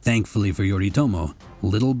 Thankfully for Yoritomo,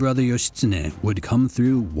 little brother Yoshitsune would come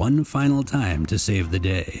through one final time to save the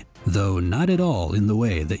day, though not at all in the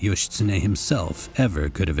way that Yoshitsune himself ever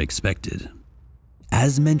could have expected.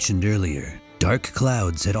 As mentioned earlier, dark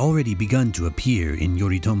clouds had already begun to appear in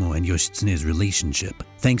Yoritomo and Yoshitsune's relationship,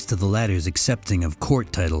 thanks to the latter's accepting of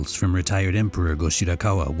court titles from retired Emperor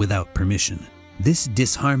Go-Shirakawa without permission. This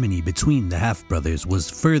disharmony between the half-brothers was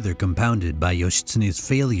further compounded by Yoshitsune's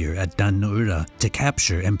failure at Dan no Ura to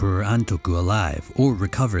capture Emperor Antoku alive or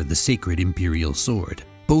recover the sacred imperial sword,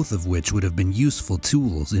 both of which would have been useful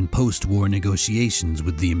tools in post-war negotiations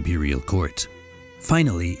with the imperial court.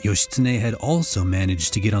 Finally, Yoshitsune had also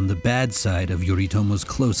managed to get on the bad side of Yoritomo's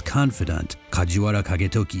close confidant, Kajiwara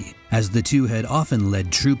Kagetoki, as the two had often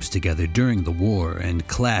led troops together during the war and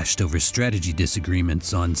clashed over strategy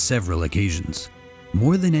disagreements on several occasions.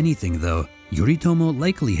 More than anything though, Yoritomo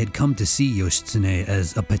likely had come to see Yoshitsune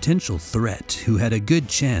as a potential threat who had a good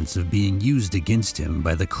chance of being used against him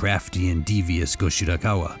by the crafty and devious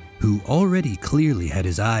Go-Shirakawa, who already clearly had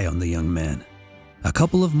his eye on the young man. A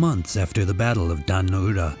couple of months after the Battle of Dan no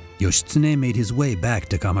Ura, Yoshitsune made his way back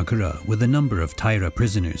to Kamakura with a number of Taira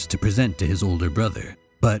prisoners to present to his older brother.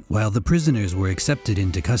 But while the prisoners were accepted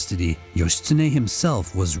into custody, Yoshitsune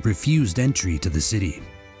himself was refused entry to the city.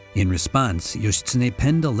 In response, Yoshitsune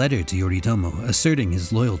penned a letter to Yoritomo asserting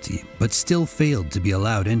his loyalty, but still failed to be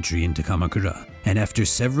allowed entry into Kamakura, and after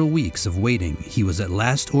several weeks of waiting, he was at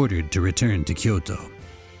last ordered to return to Kyoto.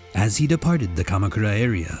 As he departed the Kamakura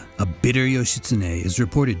area, a bitter Yoshitsune is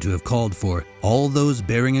reported to have called for all those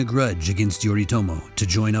bearing a grudge against Yoritomo to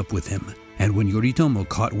join up with him, and when Yoritomo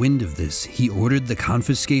caught wind of this, he ordered the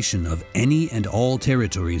confiscation of any and all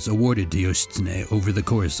territories awarded to Yoshitsune over the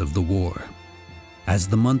course of the war. As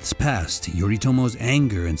the months passed, Yoritomo's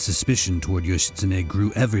anger and suspicion toward Yoshitsune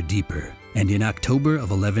grew ever deeper, and in October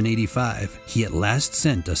of 1185, he at last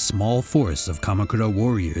sent a small force of Kamakura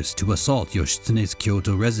warriors to assault Yoshitsune's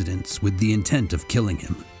Kyoto residence with the intent of killing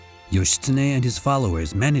him. Yoshitsune and his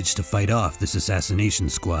followers managed to fight off this assassination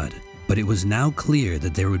squad, but it was now clear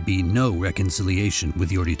that there would be no reconciliation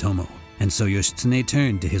with Yoritomo, and so Yoshitsune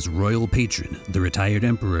turned to his royal patron, the retired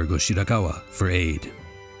Emperor Go-Shirakawa, for aid.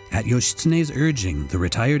 At Yoshitsune's urging, the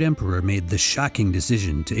retired emperor made the shocking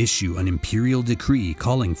decision to issue an imperial decree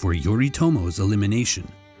calling for Yoritomo's elimination,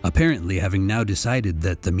 apparently having now decided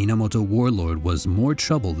that the Minamoto warlord was more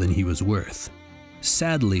trouble than he was worth.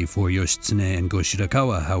 Sadly for Yoshitsune and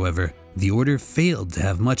Go-Shirakawa, however, the order failed to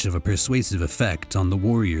have much of a persuasive effect on the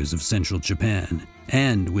warriors of central Japan,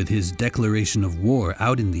 and with his declaration of war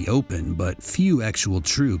out in the open but few actual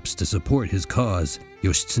troops to support his cause,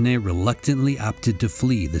 Yoshitsune reluctantly opted to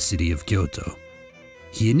flee the city of Kyoto.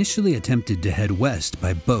 He initially attempted to head west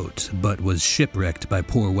by boat, but was shipwrecked by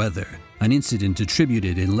poor weather, an incident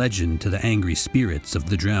attributed in legend to the angry spirits of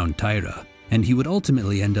the drowned Taira, and he would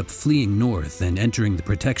ultimately end up fleeing north and entering the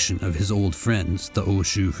protection of his old friends, the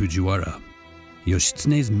Oshu Fujiwara.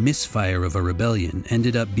 Yoshitsune's misfire of a rebellion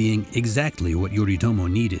ended up being exactly what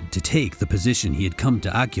Yoritomo needed to take the position he had come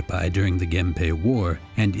to occupy during the Genpei War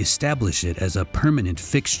and establish it as a permanent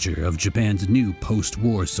fixture of Japan's new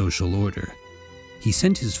post-war social order. He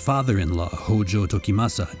sent his father-in-law, Hojo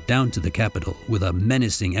Tokimasa, down to the capital with a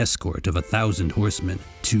menacing escort of 1,000 horsemen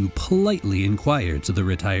to politely inquire to the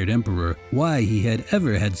retired emperor why he had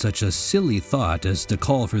ever had such a silly thought as to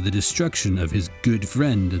call for the destruction of his good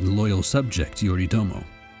friend and loyal subject, Yoritomo.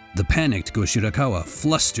 The panicked Go-Shirakawa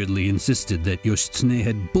flusteredly insisted that Yoshitsune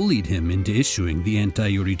had bullied him into issuing the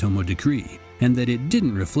anti-Yoritomo decree, and that it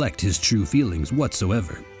didn't reflect his true feelings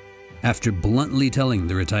whatsoever. After bluntly telling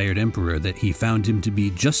the retired emperor that he found him to be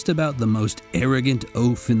just about the most arrogant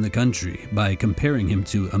oaf in the country by comparing him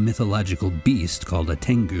to a mythological beast called a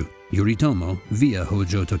Tengu, Yoritomo, via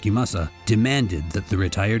Hojo Tokimasa, demanded that the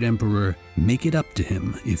retired emperor make it up to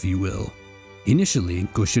him, if you will. Initially,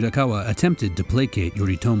 Go-Shirakawa attempted to placate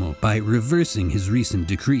Yoritomo by reversing his recent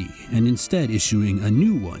decree and instead issuing a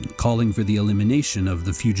new one calling for the elimination of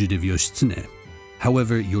the fugitive Yoshitsune.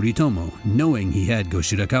 However, Yoritomo, knowing he had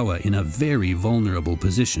Go-Shirakawa in a very vulnerable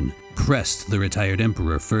position, pressed the retired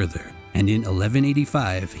emperor further, and in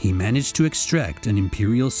 1185 he managed to extract an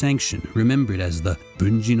imperial sanction remembered as the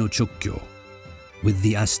Bunji no Chokkyo. With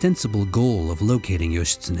the ostensible goal of locating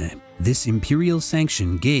Yoshitsune, this imperial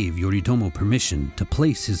sanction gave Yoritomo permission to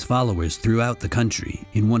place his followers throughout the country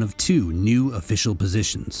in one of two new official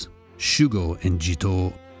positions, Shugo and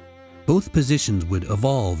Jito. Both positions would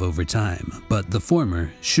evolve over time, but the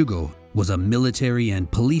former, Shugo, was a military and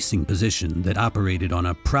policing position that operated on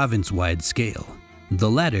a province-wide scale. The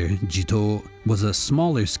latter, Jito, was a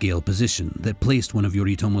smaller-scale position that placed one of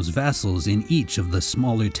Yoritomo's vassals in each of the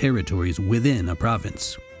smaller territories within a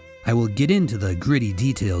province. I will get into the gritty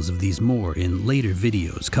details of these more in later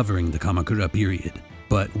videos covering the Kamakura period.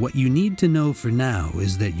 But what you need to know for now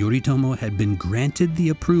is that Yoritomo had been granted the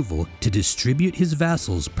approval to distribute his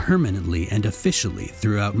vassals permanently and officially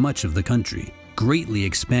throughout much of the country, greatly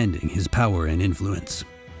expanding his power and influence.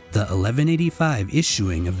 The 1185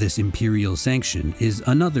 issuing of this imperial sanction is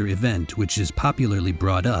another event which is popularly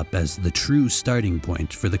brought up as the true starting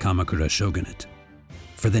point for the Kamakura shogunate.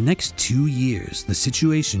 For the next 2 years, the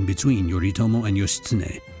situation between Yoritomo and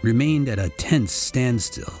Yoshitsune remained at a tense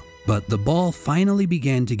standstill. But the ball finally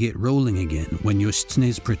began to get rolling again when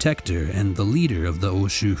Yoshitsune's protector and the leader of the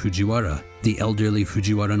Oshu Fujiwara, the elderly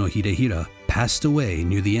Fujiwara no Hidehira, passed away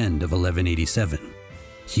near the end of 1187.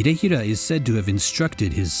 Hidehira is said to have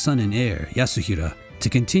instructed his son and heir, Yasuhira, to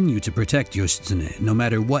continue to protect Yoshitsune no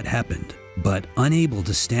matter what happened, but unable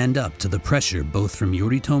to stand up to the pressure both from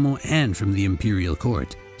Yoritomo and from the imperial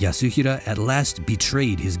court, Yasuhira at last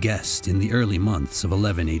betrayed his guest in the early months of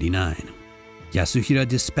 1189. Yasuhira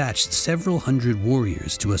dispatched several hundred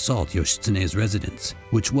warriors to assault Yoshitsune's residence,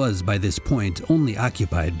 which was by this point only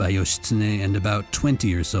occupied by Yoshitsune and about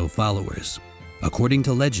 20 or so followers. According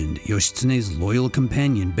to legend, Yoshitsune's loyal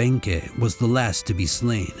companion Benkei was the last to be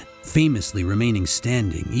slain, famously remaining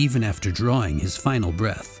standing even after drawing his final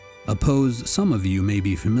breath, a pose some of you may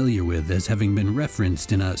be familiar with as having been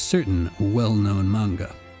referenced in a certain well-known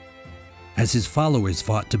manga. As his followers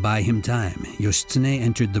fought to buy him time, Yoshitsune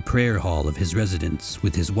entered the prayer hall of his residence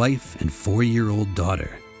with his wife and 4-year-old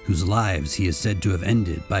daughter, whose lives he is said to have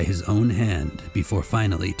ended by his own hand before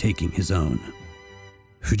finally taking his own.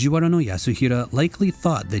 Fujiwara no Yasuhira likely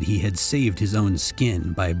thought that he had saved his own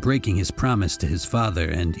skin by breaking his promise to his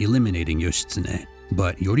father and eliminating Yoshitsune,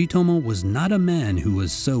 but Yoritomo was not a man who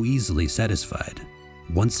was so easily satisfied.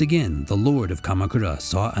 Once again, the Lord of Kamakura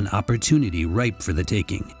saw an opportunity ripe for the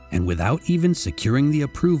taking, and without even securing the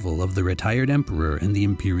approval of the retired emperor and the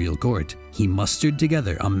imperial court, he mustered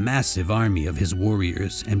together a massive army of his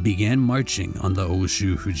warriors and began marching on the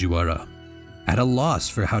Oshu Fujiwara. at a loss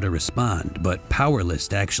for how to respond, but powerless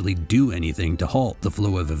to actually do anything to halt the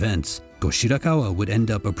flow of events, Go-Shirakawa would end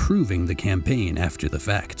up approving the campaign after the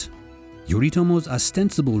fact. Yoritomo's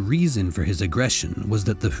ostensible reason for his aggression was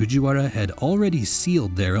that the Fujiwara had already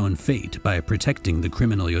sealed their own fate by protecting the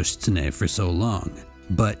criminal Yoshitsune for so long.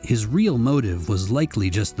 But his real motive was likely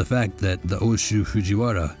just the fact that the Oshu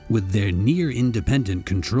Fujiwara, with their near-independent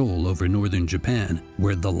control over northern Japan,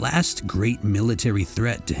 were the last great military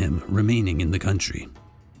threat to him remaining in the country.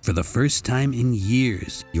 For the first time in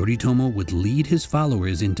years, Yoritomo would lead his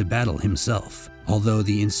followers into battle himself, although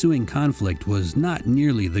the ensuing conflict was not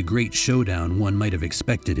nearly the great showdown one might have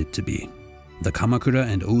expected it to be. The Kamakura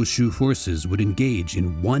and Oshu forces would engage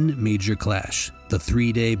in one major clash, the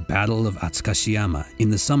 3-day Battle of Atsukashiyama,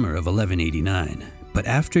 in the summer of 1189. But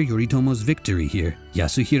after Yoritomo's victory here,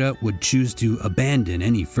 Yasuhira would choose to abandon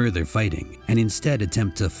any further fighting, and instead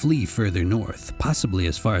attempt to flee further north, possibly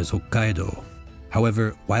as far as Hokkaido.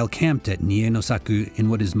 However, while camped at Nieenosaku in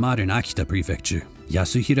what is modern Akita Prefecture,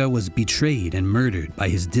 Yasuhira was betrayed and murdered by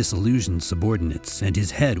his disillusioned subordinates, and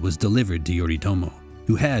his head was delivered to Yoritomo,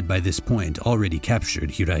 who had by this point already captured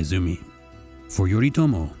Hiraizumi. For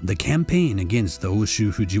Yoritomo, the campaign against the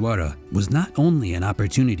Oshu Fujiwara was not only an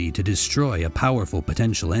opportunity to destroy a powerful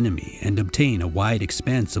potential enemy and obtain a wide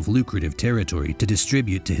expanse of lucrative territory to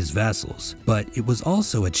distribute to his vassals, but it was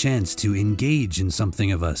also a chance to engage in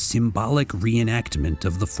something of a symbolic reenactment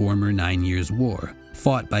of the former 9 Years' War,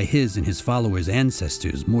 fought by his and his followers'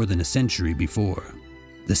 ancestors more than a century before.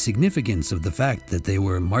 The significance of the fact that they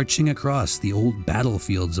were marching across the old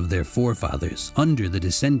battlefields of their forefathers under the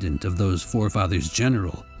descendant of those forefathers'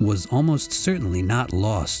 general was almost certainly not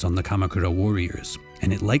lost on the Kamakura warriors,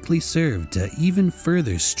 and it likely served to even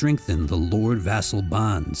further strengthen the lord-vassal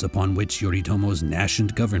bonds upon which Yoritomo's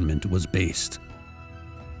nascent government was based.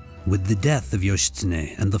 With the death of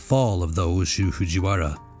Yoshitsune and the fall of the Oshu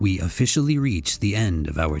Fujiwara, we officially reach the end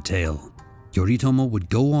of our tale. Yoritomo would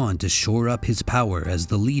go on to shore up his power as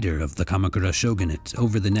the leader of the Kamakura shogunate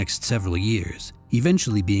over the next several years,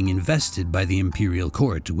 eventually being invested by the imperial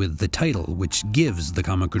court with the title which gives the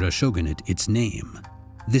Kamakura shogunate its name.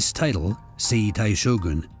 This title, Seitai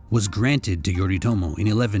Shogun, was granted to Yoritomo in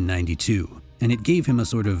 1192, and it gave him a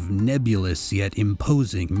sort of nebulous yet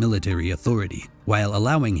imposing military authority, while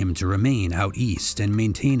allowing him to remain out east and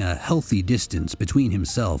maintain a healthy distance between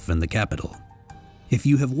himself and the capital. If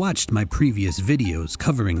you have watched my previous videos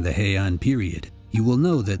covering the Heian period, you will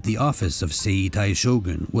know that the office of Seitai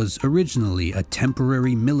Shogun was originally a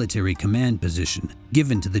temporary military command position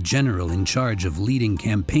given to the general in charge of leading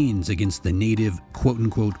campaigns against the native,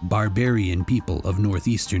 quote-unquote, barbarian people of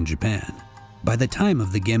northeastern Japan. By the time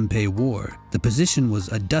of the Genpei War, the position was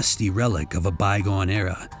a dusty relic of a bygone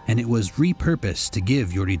era, and it was repurposed to give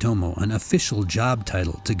Yoritomo an official job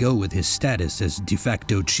title to go with his status as de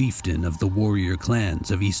facto chieftain of the warrior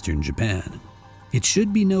clans of eastern Japan. It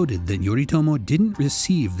should be noted that Yoritomo didn't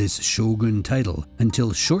receive this shogun title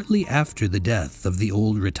until shortly after the death of the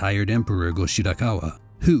old retired emperor Go-Shirakawa,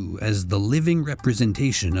 who, as the living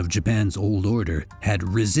representation of Japan's old order,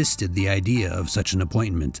 had resisted the idea of such an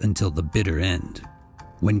appointment until the bitter end.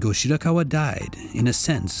 When Go-Shirakawa died, in a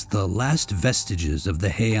sense, the last vestiges of the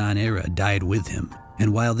Heian era died with him,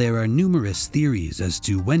 and while there are numerous theories as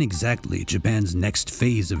to when exactly Japan's next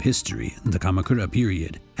phase of history, the Kamakura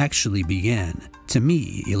period, actually began, to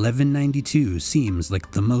me, 1192 seems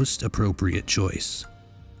like the most appropriate choice.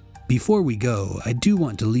 Before we go, I do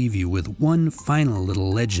want to leave you with one final little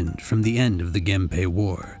legend from the end of the Genpei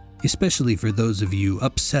War, especially for those of you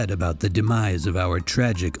upset about the demise of our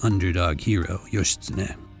tragic underdog hero,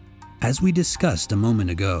 Yoshitsune. As we discussed a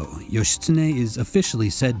moment ago, Yoshitsune is officially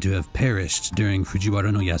said to have perished during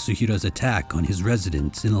Fujiwara no Yasuhira's attack on his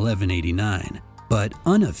residence in 1189, but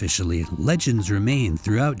unofficially, legends remain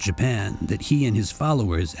throughout Japan that he and his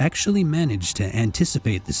followers actually managed to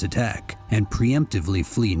anticipate this attack and preemptively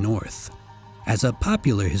flee north. As a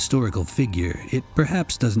popular historical figure, it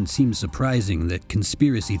perhaps doesn't seem surprising that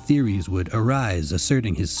conspiracy theories would arise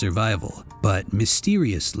asserting his survival, but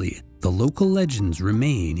mysteriously, the local legends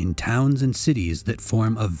remain in towns and cities that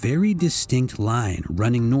form a very distinct line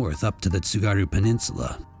running north up to the Tsugaru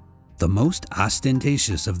Peninsula. The most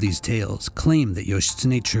ostentatious of these tales claim that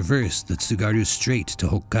Yoshitsune traversed the Tsugaru Strait to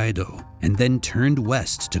Hokkaido, and then turned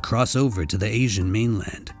west to cross over to the Asian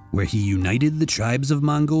mainland, where he united the tribes of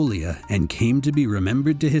Mongolia and came to be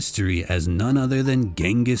remembered to history as none other than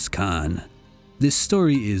Genghis Khan. This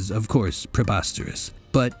story is, of course, preposterous,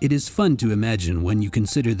 but it is fun to imagine when you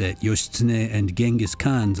consider that Yoshitsune and Genghis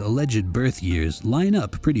Khan's alleged birth years line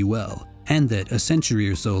up pretty well, and that a century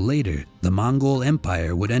or so later, the Mongol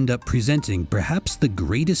Empire would end up presenting perhaps the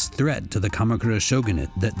greatest threat to the Kamakura shogunate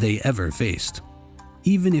that they ever faced.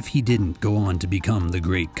 Even if he didn't go on to become the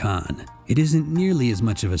Great Khan, it isn't nearly as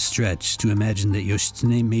much of a stretch to imagine that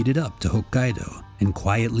Yoshitsune made it up to Hokkaido and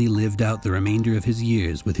quietly lived out the remainder of his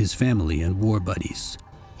years with his family and war buddies.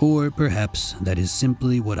 Or perhaps that is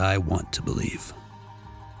simply what I want to believe.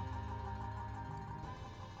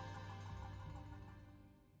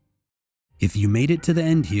 If you made it to the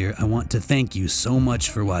end here, I want to thank you so much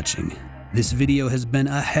for watching. This video has been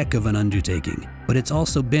a heck of an undertaking, but it's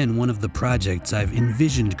also been one of the projects I've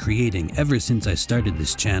envisioned creating ever since I started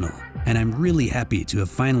this channel, and I'm really happy to have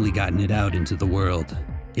finally gotten it out into the world.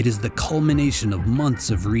 It is the culmination of months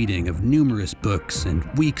of reading of numerous books and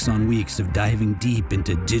weeks on weeks of diving deep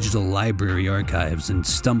into digital library archives and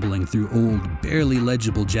stumbling through old, barely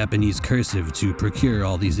legible Japanese cursive to procure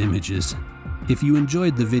all these images. If you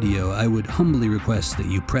enjoyed the video, I would humbly request that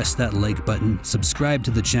you press that like button, subscribe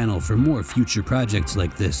to the channel for more future projects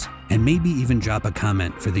like this, and maybe even drop a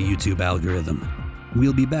comment for the YouTube algorithm.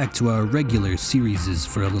 We'll be back to our regular series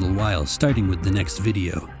for a little while, starting with the next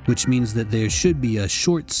video, which means that there should be a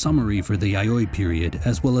short summary for the Yayoi period,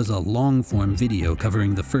 as well as a long-form video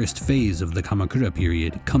covering the first phase of the Kamakura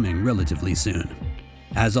period coming relatively soon.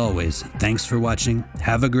 As always, thanks for watching,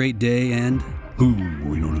 have a great day, and...